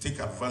 to take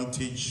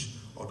advantage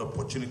of the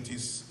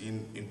opportunities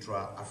in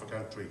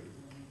intra-African trade.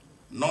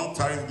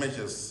 Non-tariff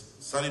measures,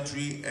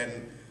 sanitary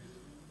and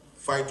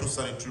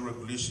phytosanitary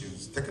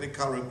regulations,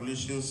 technical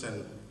regulations,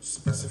 and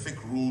specific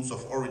rules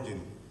of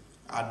origin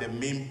are the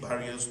main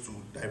barriers to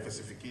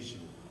diversification.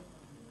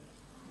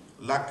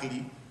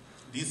 Luckily,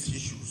 these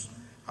issues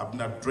have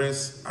been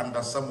addressed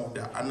under some of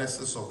the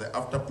annexes of the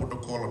After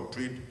Protocol on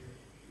Trade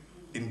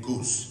in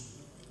goods.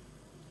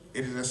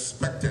 It is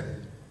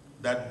expected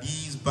that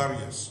these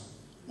barriers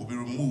will be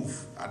removed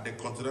at the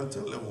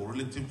continental level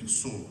relatively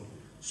soon,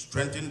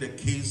 strengthening the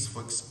case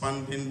for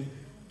expanding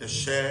the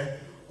share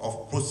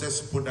of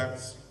processed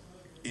products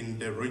in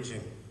the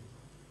region.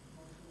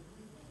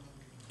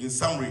 In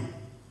summary,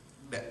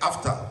 the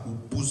AFTA will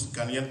boost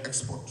Ghanaian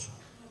export,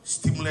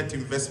 stimulate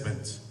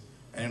investment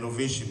and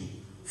innovation,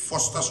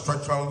 foster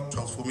structural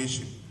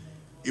transformation,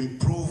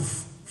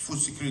 improve food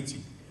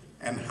security,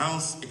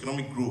 enhance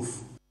economic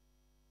growth.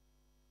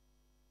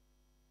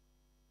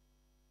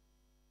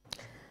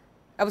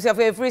 Abusia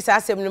for free sa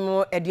asem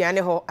no aduane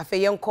ho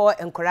afeye nko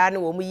enkora ne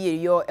wo mu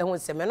yeyo ehun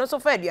seme no so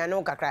fa aduane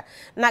ho kakra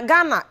na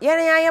Ghana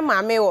yere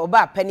maame wo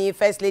ba pani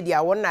first lady a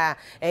wona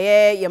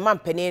ye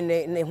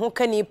mampani ne ho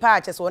kani pa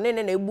a chese wona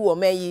ne ebu o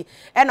mayi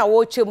e na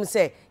wo chem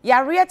se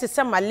yare te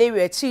se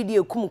malaria chidi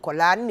ekum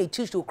kola ne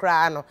tissue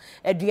kra no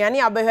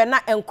aduane abehwe na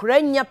enkora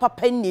nya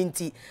papa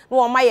nnenti no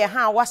wo ma ye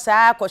ha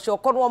wasa kwhye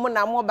okọ no mo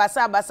na mo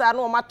basa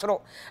no mo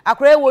matoro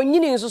akora wo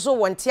nyini nsuso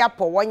wonte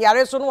apo won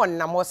yare so no won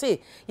na mo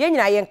se ye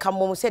nyina ye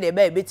nkamom se de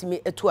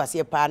betimi etu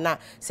ase pa na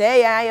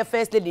say ya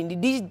first lady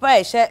ndi ba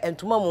ehye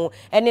entuma mu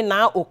ene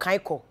na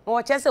okaiko no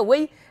wo chese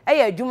we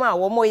eya adwuma a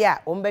wo mo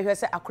ya wo mbehwe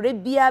se akora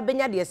bia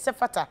benya de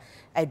sefata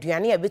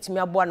aduane a betimi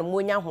aboa no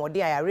mo nya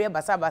hode a yare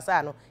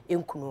basa no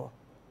enkunu.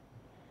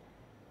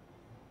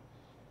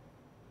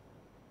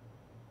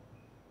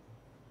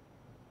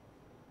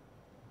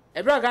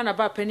 Ebra Ghana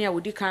ba penny a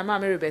wudi kan ma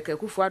Rebecca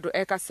Kufuado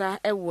ekasa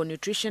ewo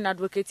nutrition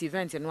advocate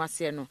event no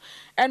ase no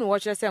eno wo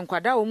kire se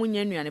nkwada wo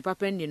munya nuane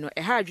papa ni no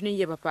ha adwene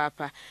ye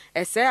papa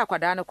ese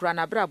akwada no kura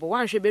na brabo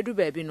wanhwe bedu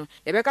baabi no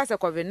yebeka se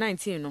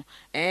covid-19 no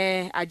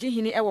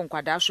agihini ewo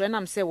nkwada so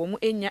enam se wo mu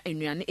enya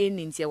enuane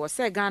eni ntie wo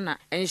se Ghana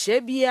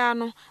enhye bia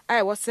no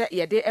ai wo se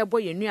yede ebo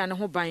ye nuane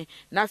ho ban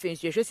na afi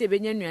nhwehwe se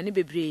benya nuane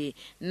bebre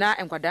na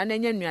nkwada na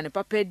enya nuane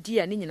papa di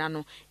a ni nyina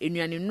no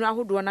enuane nuru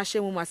ahodo na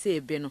hye mu ma se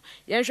ebe no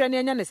yenhwe ne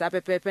enya ne sa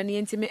pepepe ne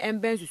yentimi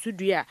emben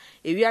susudua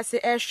ewiase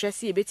ehwe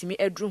se ebetimi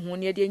edru ho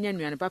ne de enya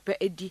nuane papa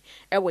edi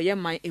ewo ye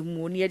man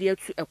emu ne de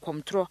atu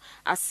ekomtro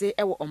ase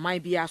ewo oman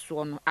bia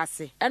so no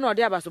ase ena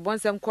ode abaso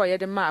bonsem ko ye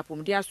de ma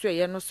apomdi aso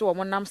ye no so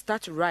wo nam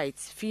start right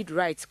feed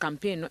right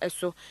campaign no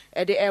eso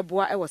ede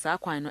eboa ewo sa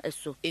kwan no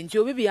eso enti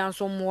obi bia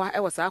nso moa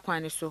ewo sa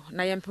kwan ne so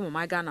na yempem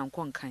ma Ghana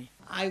nkonkan.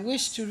 I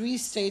wish to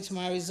restate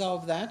my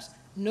resolve that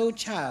no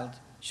child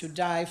should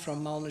die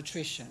from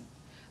malnutrition,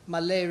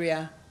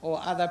 malaria, or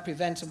other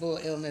preventable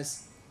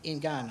illness in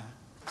Ghana.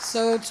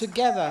 So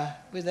together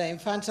with the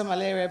Infanta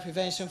Malaria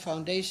Prevention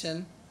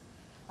Foundation,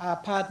 our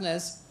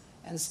partners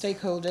and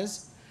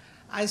stakeholders,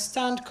 I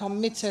stand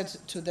committed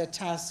to the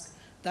task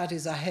that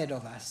is ahead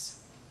of us.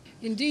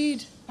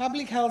 Indeed,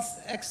 public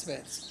health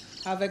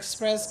experts have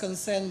expressed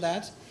concern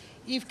that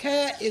if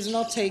care is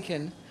not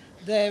taken,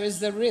 there is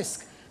the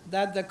risk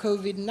that the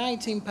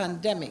COVID-19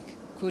 pandemic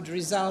could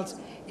result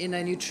in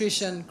a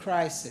nutrition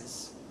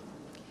crisis.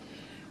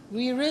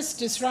 We risk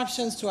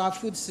disruptions to our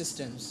food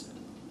systems.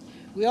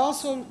 We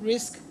also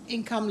risk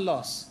income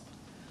loss,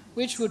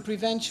 which would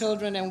prevent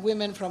children and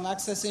women from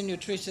accessing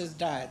nutritious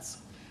diets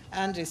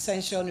and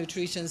essential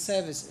nutrition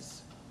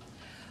services.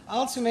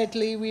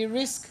 Ultimately, we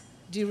risk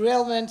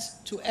derailment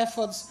to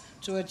efforts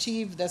to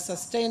achieve the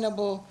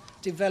Sustainable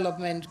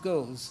Development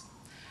Goals.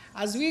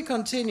 As we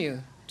continue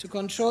to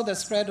control the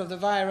spread of the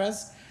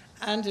virus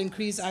and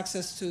increase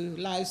access to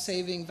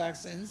life-saving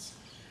vaccines,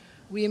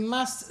 we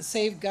must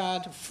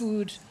safeguard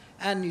food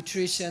and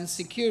nutrition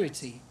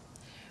security.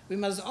 We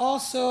must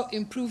also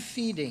improve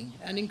feeding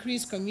and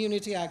increase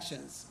community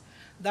actions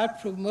that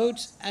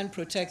promote and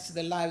protect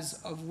the lives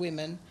of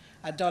women,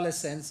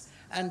 adolescents,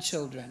 and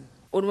children.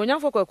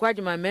 Onwonyafo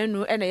kwakwadima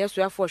menu ena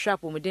yesuafo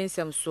hwapo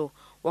mudensem so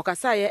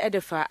wakasa ye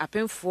edefa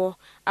apemfo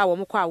a wo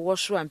mkwa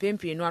awosho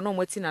ampempi no ano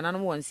mwati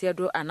nananom wonse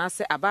do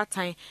anase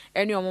abatan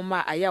ene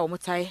omma aya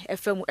omutai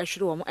efam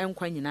ehwere wo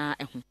enkwa nyina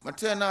eho.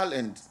 Maternal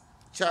and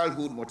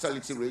childhood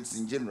mortality rates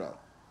in general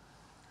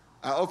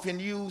are often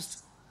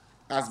used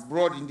as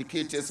broad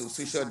indicators of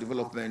social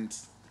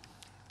development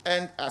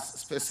and as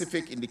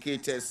specific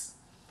indicators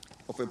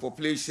of a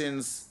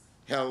population's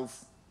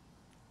health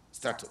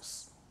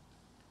status.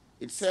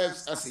 It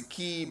serves as a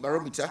key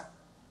barometer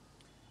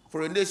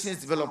for a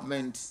nation's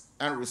development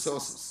and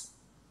resources,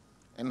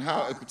 and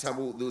how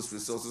equitable those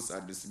resources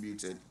are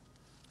distributed,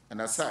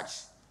 and as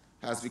such,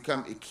 has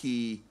become a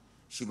key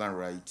human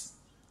rights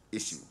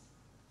issue.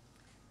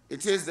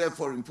 It is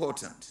therefore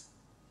important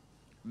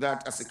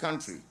that as a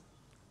country,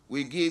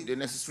 we give the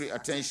necessary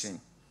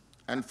attention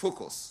and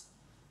focus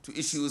to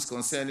issues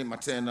concerning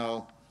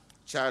maternal,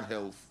 child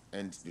health,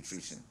 and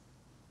nutrition.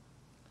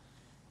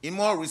 In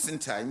more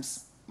recent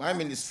times, my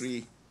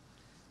ministry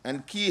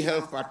and key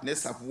health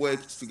partners have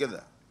worked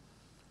together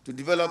to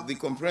develop the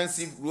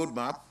comprehensive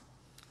roadmap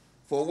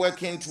for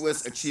working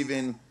towards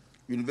achieving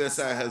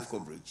universal health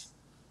coverage,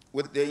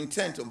 with the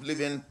intent of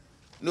leaving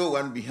no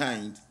one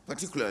behind,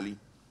 particularly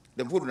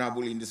the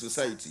vulnerable in the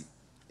society,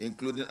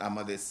 including our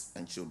mothers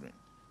and children.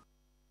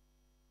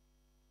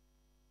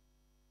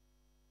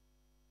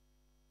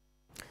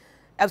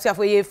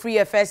 For ye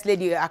free first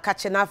lady a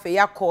catching up a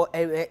yako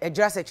a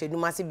dress section, no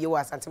massive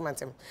viewers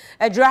and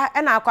a dra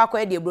and a quack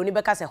where the brony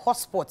because a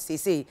hotspot,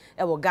 say,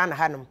 I will Ghana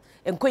Hanum.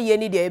 And co ye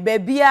need a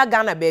baby,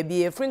 Ghana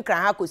baby, a friend can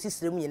hack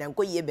system and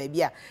co ye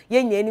baby,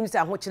 yen names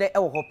and watch the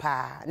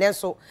hopa.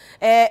 Nenso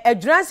a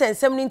dress and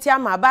 70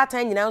 my bat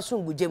and now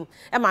soon good Jim,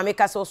 and my make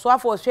us so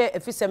for share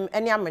if it's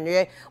any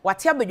amene,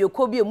 whatever you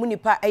could be a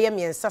munipa, I am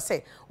and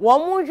sassy.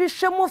 One more you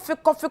shamo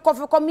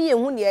coffee, me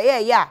and one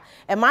ya,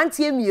 a man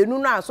team you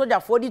know, soldier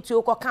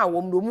 42. Kan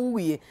wom do mu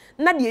wie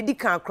na de edi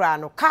kan kra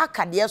no ka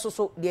kade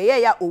so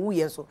de ya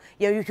owuye so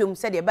ye hwehwem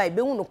se de ba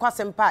be hu no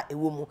kwasem pa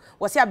ewo mu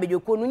wo se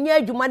abedweko no nya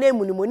adwuma na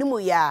emunimonimu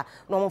ya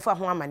no momfa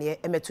ho amane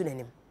emetu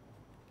nanim.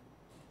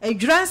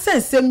 Edran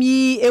sensem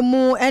yi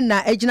emu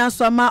na agina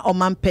so ama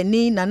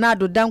omampani na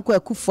nado danko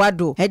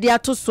akufuado he de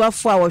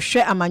atosoafo a wo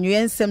hwe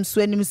amanyoye nsem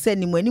so anim se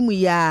animu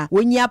ya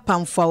wonyi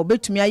apamfo a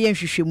obetumi aye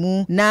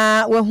nhwehwemu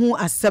na wahu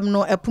asem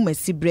no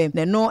epumasibre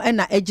ne no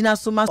na agina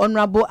so ma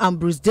honorable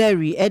Ambrose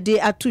Derry e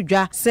de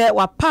atodwa se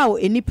wapaw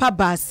enipa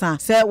baasa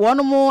se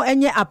wonomo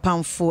enye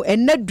apamfo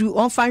enadu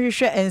onfa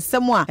hwehwe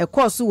ensem a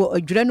ekoso wo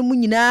adwura no mu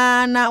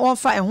nyina na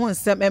wonfa eho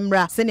nsem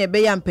emra se ne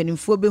be ya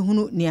mpanimfo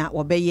behunu nea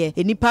wobeye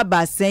enipa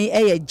baasan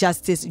eye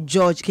Justice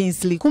George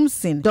Kingsley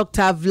Kumsin,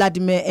 Dr.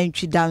 Vladimir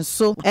Entry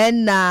Danso,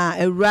 and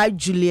Ra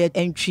Juliet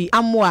Entry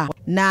Amwa,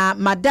 na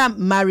Madame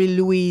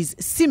Marie-Louise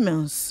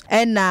Simmons,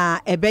 and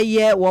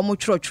Ebeye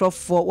Wamuchro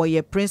for or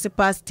your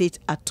principal state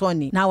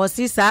attorney. Now was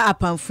this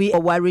apamfui or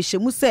warishe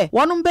muse,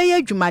 one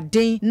beye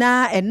jumadin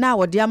na and now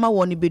what yama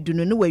woni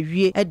bedunu no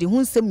we at the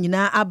hunsem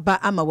yina abba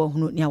ama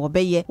wahunu nya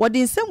wobeye. What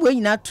in some way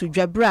na to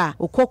jabra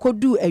o koko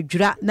do a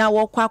dra na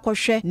wakwa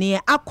koshe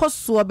near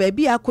akoso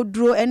baby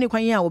akodro any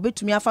kwanya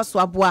obetumi afa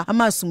so.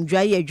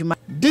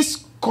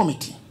 This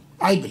committee,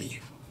 I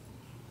believe,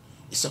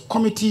 is a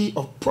committee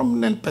of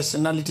prominent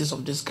personalities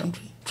of this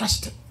country,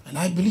 trusted. And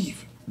I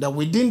believe that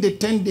within the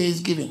 10 days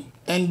given,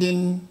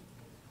 ending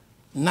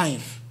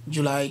 9th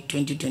July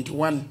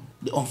 2021,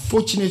 the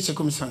unfortunate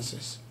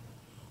circumstances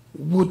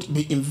would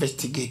be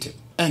investigated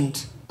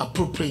and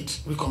appropriate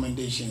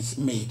recommendations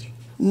made.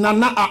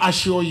 Nana, I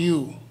assure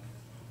you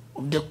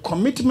of the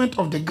commitment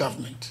of the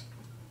government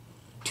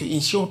to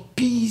ensure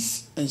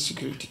peace and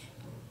security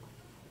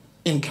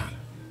in Ghana,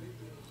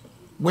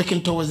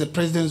 working towards the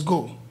president's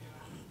goal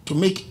to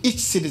make each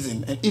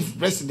citizen and each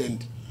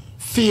resident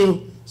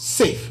feel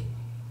safe.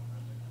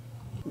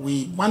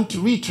 We want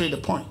to reiterate the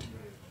point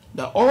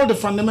that all the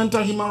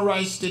fundamental human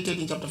rights stated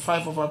in Chapter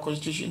 5 of our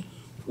Constitution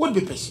would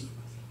be pursued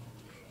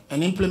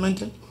and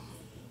implemented,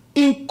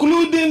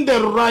 including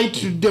the right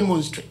to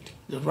demonstrate.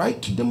 The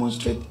right to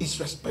demonstrate is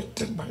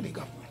respected by the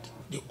government.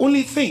 The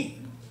only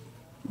thing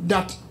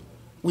that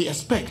we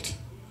expect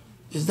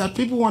is that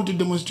people want to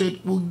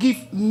demonstrate will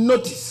give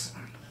notice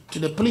to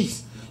the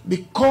police,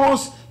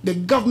 because the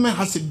government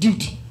has a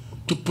duty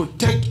to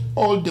protect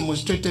all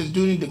demonstrators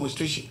during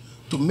demonstration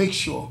to make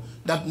sure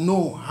that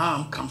no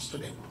harm comes to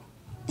them.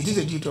 It is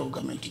a duty of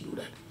government to do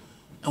that.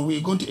 And we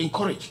are going to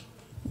encourage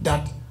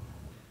that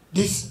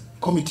this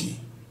committee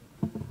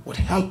would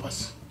help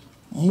us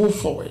move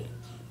forward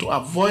to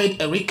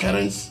avoid a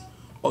recurrence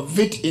of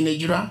it in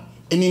Nigeria,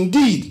 and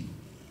indeed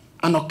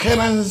an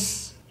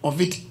occurrence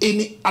of it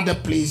any other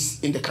place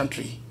in the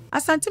country.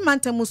 Asante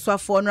Mantemu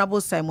Swafo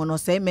Honorable Simon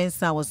Osei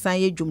Mensa was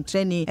sanye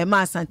jumtreni ema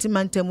Asante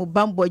Mantemu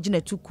bambo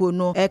agina tukuo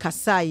no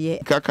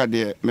kasaye kaka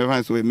de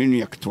me so menu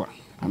yaktoa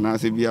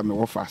anase bia me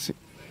wo fase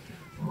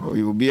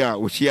o bia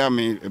o hia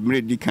me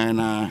mredi kan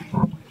na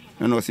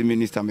no se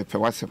minister me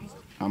pewasem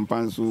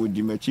ampanso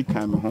dimachi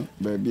kan me ho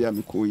ba bia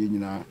me ko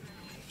nyina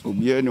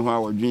obia ni ho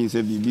awadwen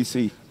se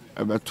BBC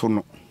abeto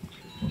no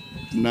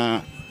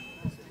na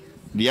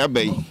dia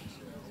bai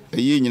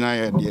eyi nyina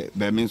ya de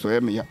ba me so ya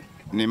me ya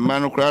ne mma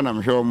no kra na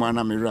me hwe o ma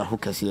na me ra ho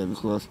kase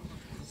because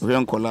we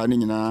nkola ni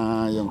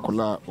nyina ye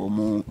nkola o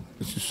mu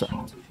susa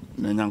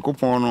na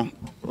nyankopon no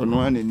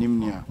ono ananim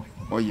ni a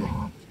oye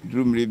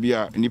drumre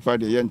bia nipa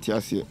de ye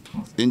ntiase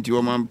enti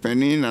o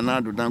mampani na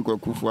na do danko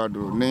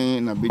akufuado ne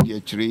na bedi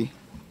akire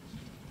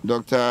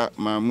Dr.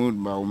 Mahmoud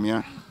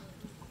Baumia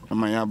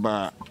amaya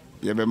ba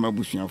yɛbɛma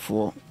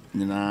busuafoɔ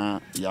nyinaa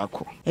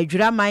yɛakɔ.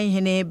 Adwuraman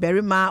hene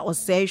berima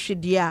ɔsɛe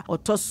hwede a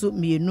ɔtɔso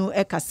mienu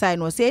ɛkasae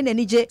no ɔsɛ ɛna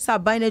nije sɛ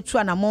aban no atu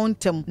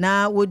anamontem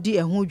na wodi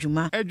ɛho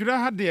dwuma. Adwura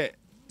ha deɛ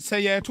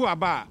sɛ yɛto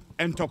aba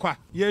entokwa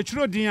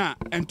yɛtwuro din a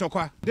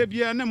entokwa de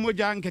bia na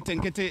moja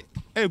nketenkete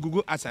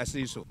egugu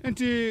asase so.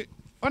 Nti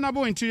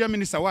Honorable Interior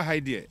Minister wa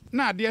haidie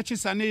na ade achi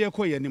sane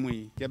yekɔ yanimu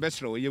yi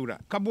yebesrɛ wo yewura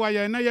kaboa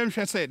yɛ na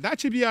yɛnhwɛ sɛ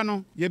dachi bia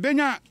no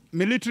yebenya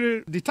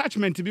military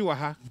detachment bi wɔ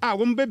ha a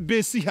wɔn be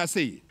base ha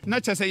sei na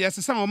kyɛ sɛ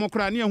yɛsesa wɔn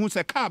kora ne yɛhu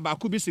sɛ kaa ba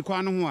ku bi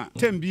sikwa no ho a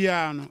tem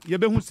bia no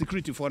yɛbɛhu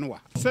security fo no wa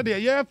sɛ de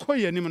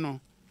yɛkɔ yanim no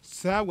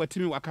saa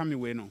watimi wakame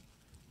we no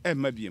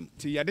emma biem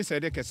ti yɛde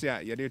sɛ de kɛse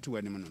a yɛde to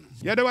wanim no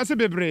yɛde wase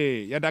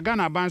bebre yɛda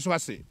Ghana ban so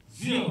ase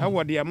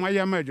ɛwɔ de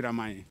moayɛ ma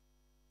adwuraman.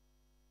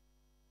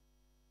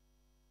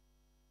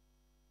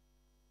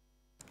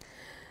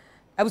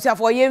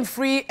 Abusiafo yen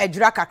free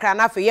adwura kakra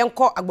na afa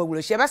yenko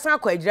agbagbulohye besan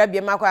akọ adwura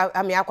bia makọ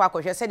ame akọ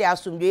akọhwe se de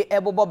asomdwe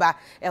eboboba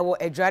ewo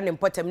adwura ne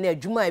mpotam na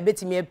adwuma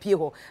ebetimi apie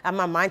ho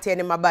ama mante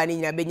ne maba ne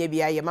nyina benya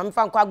bia ye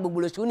mamfa nkọ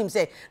agbagbulohye unim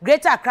se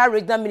Greater Accra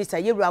Regional Minister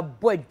yewura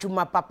bo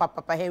adwuma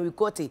papa Henry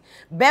Kote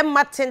be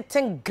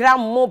matenten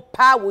gram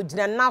pa wo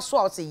gina naso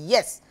o se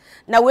yes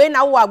na we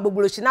na wo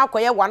agbagbulohye na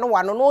akọye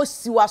wano no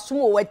osiwa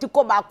somo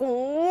watiko ba ko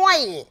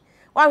nwoi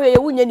wa hwe ye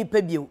wunya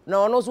nipa bio na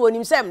ono so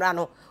onim se mra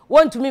no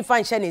want to me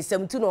function in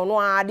 17 no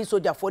ade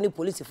soldier for ni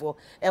police for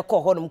e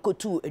ko honom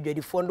kotu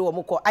adwadifo ndo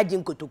wo ko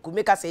agin kotoku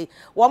make say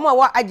wo ma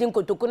wa agin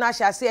kotoku na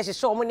hya se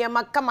hye wo ne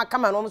ma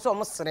kama no so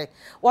wo sere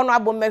wono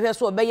abom mehwe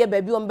so obeye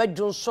ba bi wo mba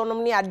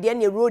dwonsonom ne ade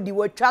ne roadi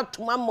wo twa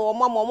tuma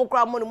ma wo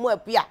kra mo no mu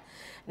apia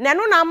na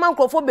no na ama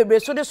nkrofo bebre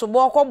so de so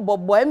bo ko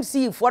bobo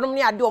MC fonom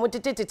ne ade wo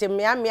tetete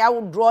mea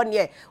wo draw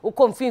ne wo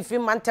ko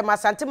mfimfim mantem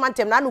asante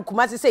mantem na no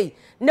kumasi sei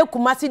ne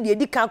kumasi de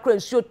edi kan kra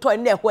nsuo to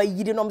ne ho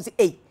ayidi no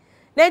mse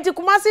na nti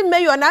kumasi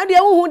mayor na de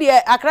hu de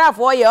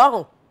akrafo ye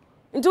ho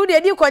nti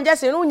de di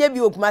congestion no nya bi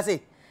okumasi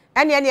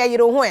ene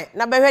yire ho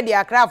na behwe de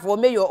akrafo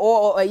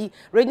mayor ayi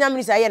regional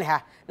minister ye ne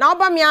ha na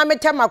oba me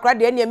ametem akra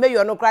de ene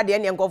mayor no kra de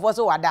ene nkofo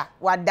so wada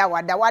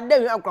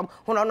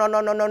hu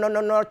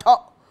no to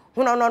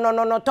hu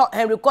no to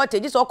Henry Court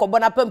ji so okobo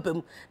na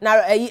pempem na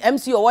ayi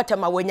MC o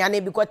wotema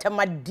wanyane bi ko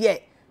tema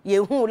de ye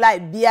hu like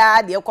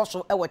bia de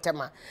ekoso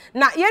ewotema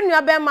na ye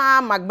nua be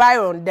ma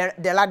Magbyron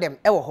de ladem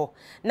ewo ho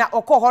na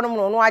okọ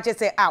honom no ache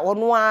se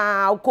ono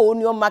a okọ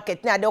Union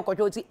Market na de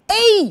okọtwe oti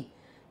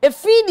e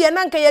feed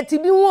na nka ye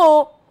tibi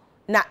hu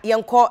na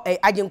yenko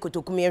agin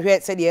kotoku me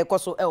hwe se de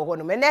ekoso ewo ho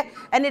no me ne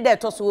ene de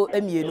toso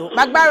amienu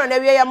Magbyron na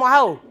wie ye mo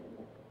ha o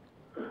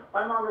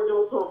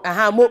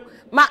aha mo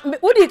ma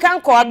udi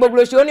kan ko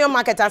agbogloshi Union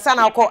Market asa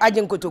na okọ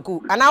agin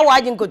kotoku ana wa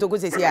agin kotoku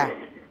sesi a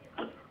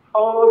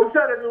oh, you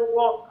said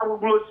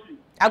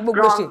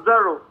Agbogloshi. Ground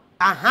zero.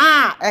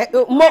 Aha.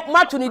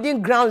 Matu ni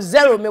din ground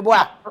zero me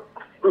boa.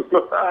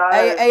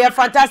 A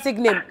fantastic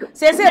name.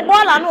 Say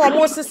ball anu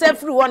almost say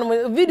free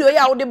one video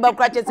ya wo de ba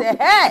kra che say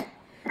hey.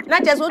 Na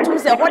che so tumi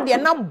say ho de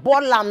na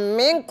ball am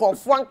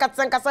nkofo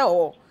ankasa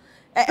ho.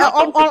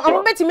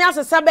 On betimi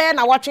asesa be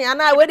na watwe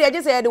ana we de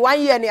je say the 1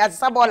 year ni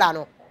asesa ball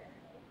anu.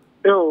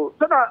 Yo,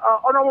 so na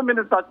honorable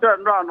minister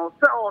General no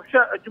say o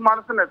share adwuma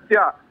no se na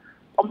tia.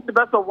 The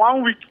best of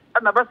 1 week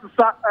and the best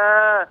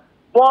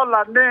ball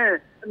and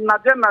na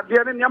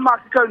ne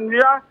makika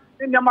nua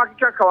ne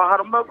makika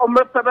kawaharo o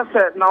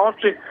mepebe na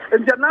oche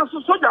nje na so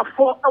soldier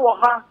for e wo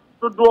ha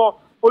do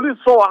police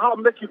for ha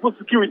make keep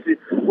security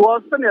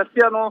was senior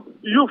fear no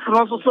youth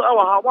no so e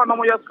wo ha one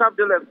no yes scrap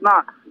dealers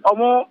na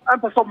omo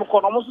empeso mo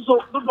kono omo so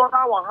do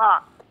na wo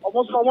ha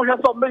omo so omo hwe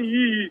so me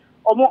yi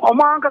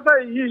omo anka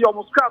say yi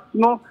omo scrap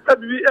no e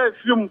bi e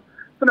film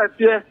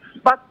senior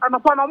but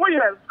anapa no mo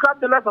yes scrap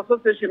dealers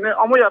association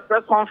omo ya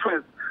press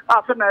conference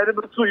after na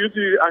able to you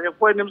to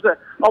ahefo enim say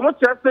omo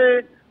che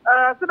say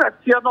senior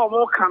fear no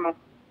omo ka no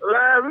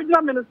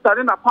regional minister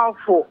in a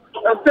powerful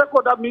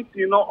stakeholder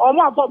meeting no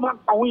omo abo man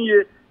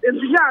awunye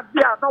enti ya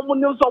dia no mo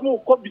nim so mo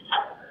ko bi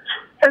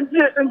enti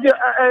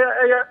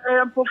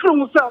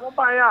profile say omo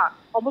ba ya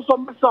omo so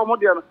me say omo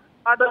dia no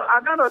at the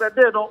end of the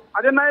day no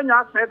I didn't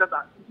know say that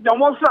the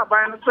omo say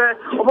ba no say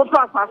omo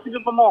pass as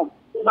if mom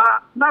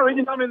na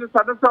regional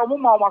minister say omo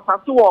ma omo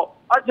asase wo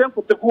ajen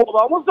koteku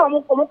ba omo say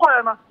omo ko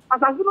ya na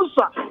asase no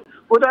so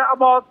with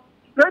about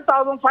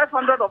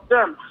 3,500 of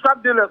them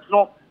scrap dealers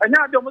no and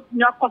ya dem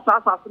nya kosa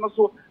asase no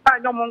so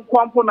anya mo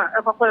nkwampo na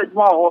efafa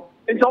adwuma ho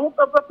nti omo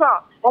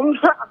pepeta omo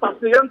fa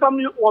asase yentam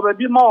wo ba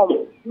bi ma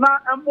omo na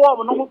embo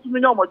omo no mutumi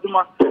nya omo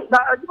adwuma na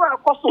adwuma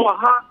koso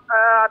ha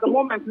at the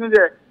moment ni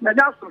there na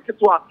nya so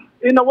kitwa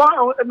in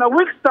a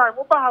week's time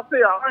oba ha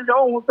say anja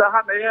ohun say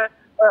ha na ye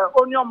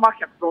Union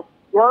Market no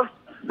was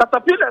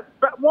caterpillars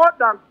more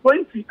than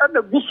 20 and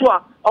the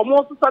guswa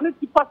almost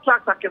sanity fast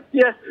tracks I can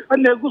see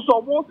and the guswa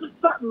almost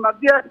na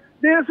there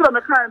this is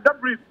a kind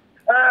that breed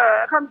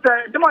can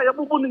say dem ya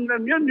bubu ni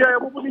nyen ya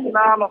bubu ni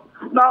na no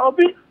na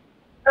obi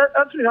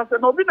actually has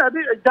no obi na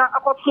dey ja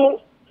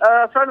akoto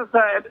friend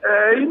said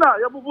ina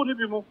ya bubu ni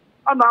bi mu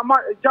ana ama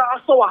ja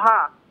aso wa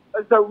ha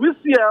so we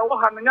see wa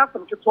ha nya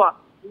sam kitwa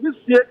we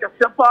see ke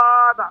sepa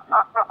na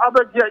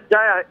abaje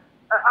ja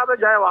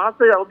abeja wa ha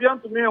say ya obi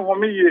antumi ho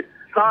me ye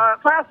ka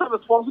fire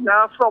service force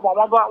na from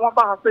one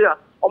ba ha say ya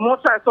omo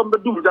try some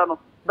bedum ja no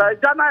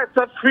but jana it's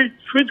a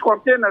fridge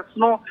containers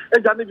no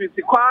ejane bi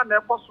ti kwa na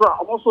ekosra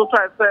omo so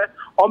try say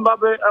omba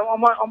be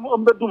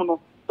bedum no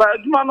but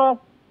aduma no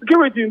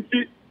security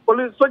nti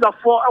police soldier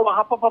for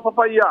our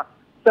papa ya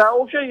say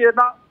o hwe ye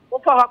na o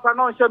fa ha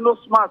na o hwe no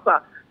smart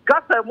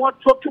gata mo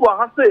choki wa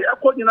ha say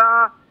ekọ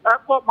nyina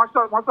ekọ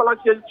masala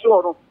che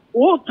no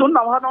wo tun na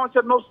ha na o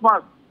hwe no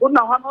smart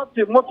na ha no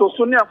ti moto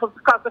so ni afọ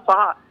ka se fa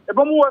ha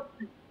ebe mo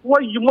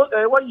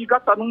wayi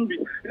gata no bi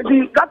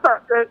di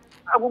gata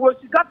agogoro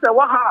si gata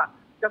wa ha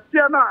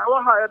ya na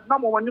na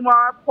mo wani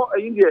ma ko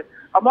ayin de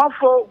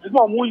amafo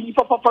mo yi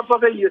papa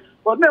ye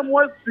but na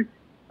mo si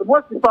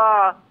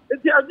pa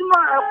eti aduma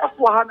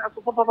akọ ha na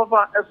so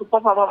papa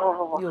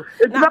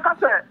eti na ka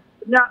se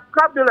nya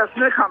kabila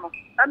snake no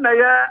na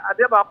ye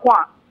ade ba ko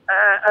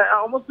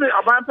almost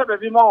aban pe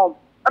be mo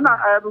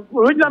na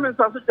regional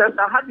minister so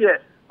ha de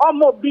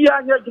omo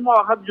bia nya aduma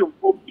wa ha biom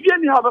obia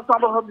ni ha ba sa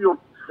ba ha biom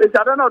it's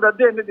at the end of the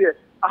day,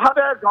 I have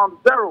a ground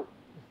zero.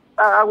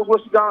 I will go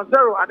to ground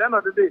zero at the end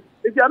of the day.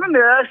 If you are not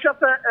the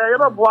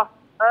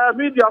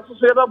media,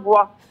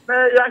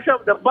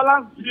 the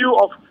balanced view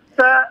of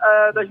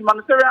the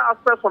humanitarian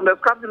aspect from the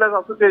Scandalous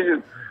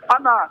Association.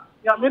 And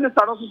your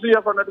minister also see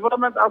from the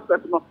development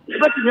aspect. No,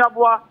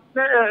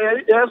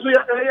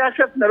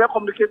 never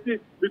communicating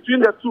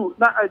between the two.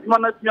 Now, I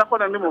demand to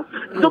anymore.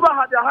 Duba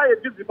had a higher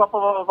busy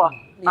papa,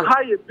 a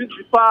higher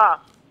busy pa.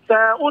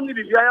 Only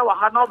the Bia wa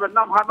Hanover,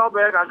 Nam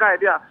Hanover, a guy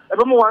there. I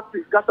mo want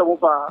to get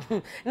over.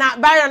 Now,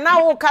 Byron,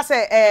 now,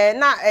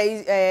 na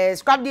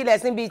scrap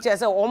dealers in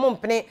beaches or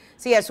Mompene,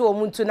 see as so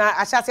Muntuna,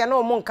 Ashasia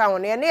no Monka,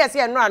 and yes,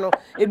 and Rano,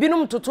 a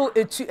binum to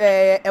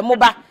a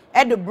moba.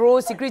 At the bro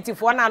security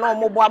for na no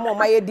mobile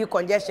my di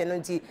congestion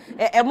nti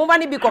e mo ba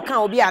ni bi kokan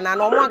obi ana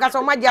no mo aka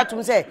so ma dia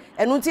tum say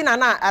enu nti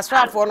na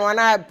asra for no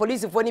na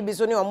police for ni bi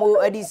so ni o mo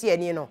adisi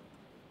ani no.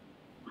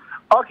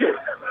 Okay,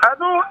 I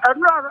know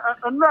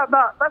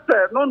that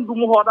that's no do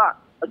mo hoda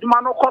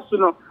aduma no cost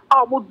no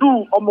a mo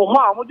do o mo ho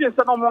a mo je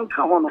se no mo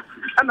nka ho no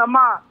na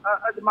ma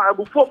aduma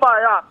abufo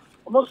ba ya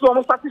mo so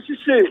mo sati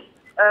hihye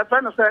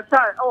friend say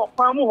tai e wo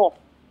kwan mu ho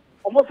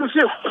o mo so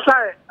hye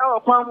tai e wo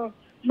kwan mu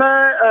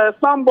na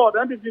soundboard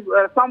MPP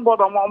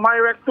soundboard o my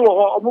rector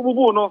ho o mo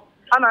bubu no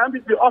ana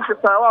MPP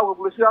officer wa go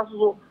bulisi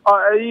aso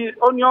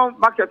onion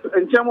market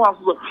enchemu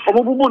aso o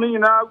mo bubu ni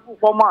nyina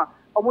for ma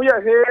o mo ye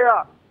he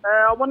a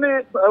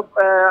omone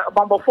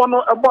bambofo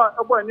no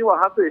ebo ani wa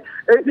ha se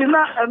edi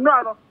na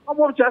enra no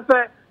omo che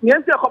se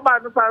niente ko ba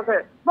no sa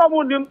se no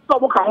mo nim so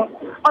mo ka ho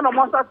ona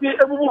mo sa ti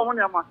ebubu mo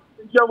ne ma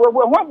nje ho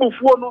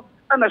bufuo no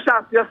na sha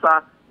ase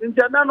sa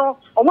nje na no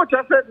omo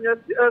che se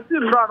si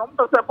nra no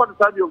mo se ko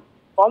ta bio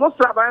omo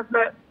sra ba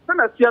se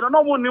na tie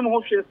no mo nim ho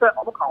hwe se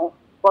omo ka ho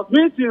but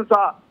meetings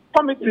are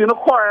committee no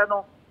ko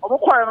no omo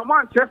ko no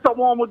man che se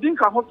mo din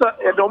ka ho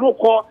se e do mo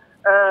ko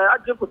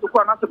aje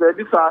kotoko na se ba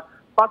bi sa.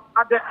 But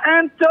at the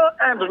end,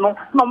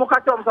 no more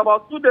catch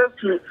about 2 days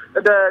to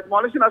the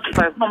demolition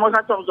exercise. No more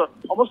catch ups.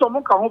 Almost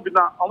some can be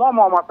now.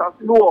 Among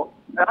no,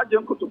 I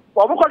didn't go to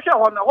Omokasha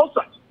on the host.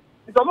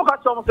 It's a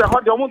Mokacham say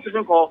how the amount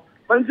to call.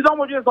 But in the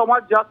moment, so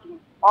much just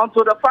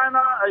until the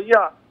final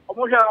year.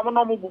 Omosha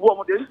Amono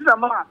Bubo, this is a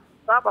man.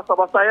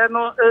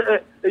 Sabasayano,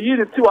 a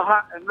unit to a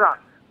hat and run.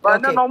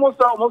 But then almost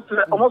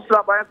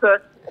by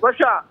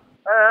Russia.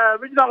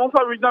 Regional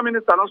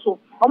minister also.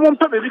 I'm on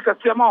baby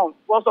amount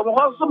was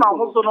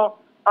also no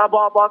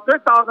about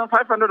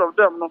 3,500 of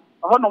them no.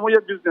 I no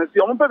more business.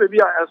 I'm on baby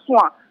a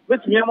swan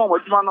with me more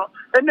jumano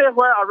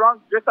anywhere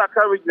around Greater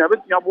Accra region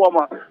with me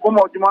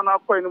more jumana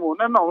for anymore.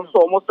 No,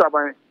 so almost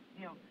by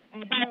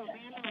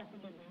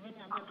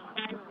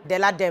de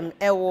la dem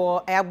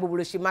ewo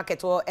agbubulushi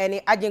market or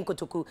any agent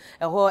kotoku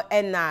eho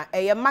ena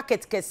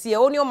market kese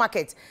onio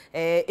market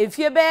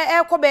efie be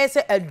ekobe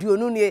se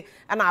aduonu ne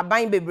na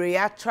aban bebre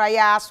ya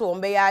try so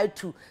ombe ya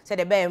atu se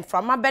de be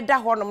mframa beda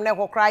honom na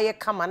ekokra ye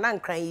kama na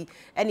nkran yi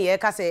ene ye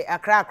ka se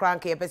akra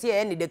nke pese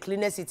ye ene the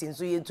cleaner city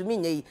so ye ntumi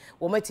nyei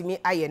wo matimi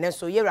aye ne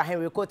so ye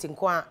Henry Court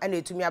nko a ene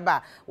etumi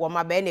aba wo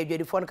ma be na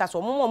adwadifo nka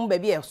so mo ba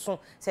bi eso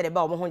se de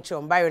ba wo ho nche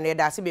omba yo ne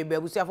da se bebre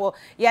abusuafo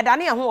ye da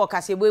ne ho wo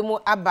kase bo mu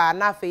aba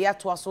na afi ya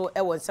to so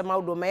e won sema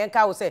wo do ma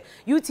yenka wo se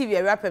UTV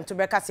e rapem to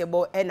be kase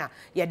bo ena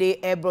ye de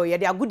ebro ye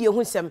de agudie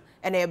hu sem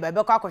ena ye be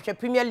ko akohwe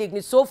Premier League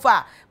ni so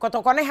far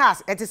kotoko ne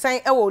has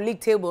etisan e wo league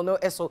table no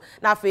eso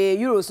na afi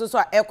Euros so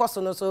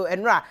ekoso no so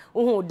enra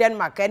hu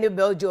Denmark ene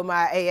Belgium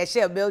ye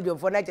share Belgium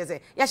for na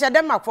jese ye share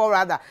Denmark for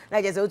rather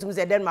na jese utum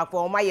se Denmark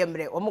for o ma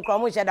yemre o mu kro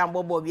mu share dan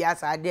bobo bia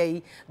sa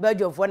dey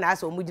Belgium for na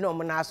aso mu gina o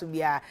mu na aso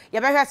bia ye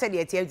be hwe se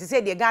de tie ti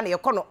se de Ghana ye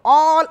kono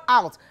all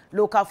out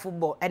local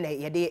football ene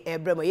ye de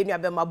ebrema ye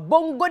nua be ma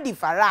bongo di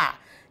fara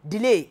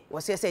delay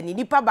was say ni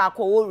nipa ba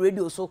ko wo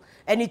radio so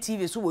any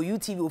TV so wo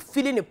UTV o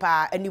feeling the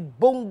pa any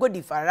bongo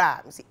di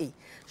fara say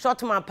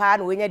short man pa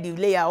no wenya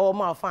delay all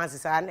my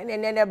fans sa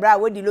ne bra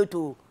we di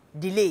loto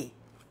delay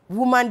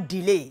woman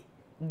delay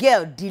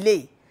girl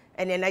delay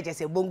and then I just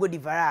say bongo di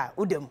fara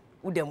udem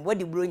udem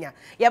wadi bronya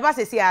yaba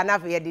sesi a na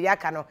fa ye de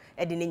aka no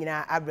e de ne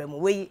nyina abram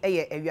we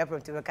eye awia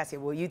prompte be kase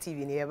bo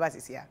UTV ne yaba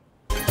sesi a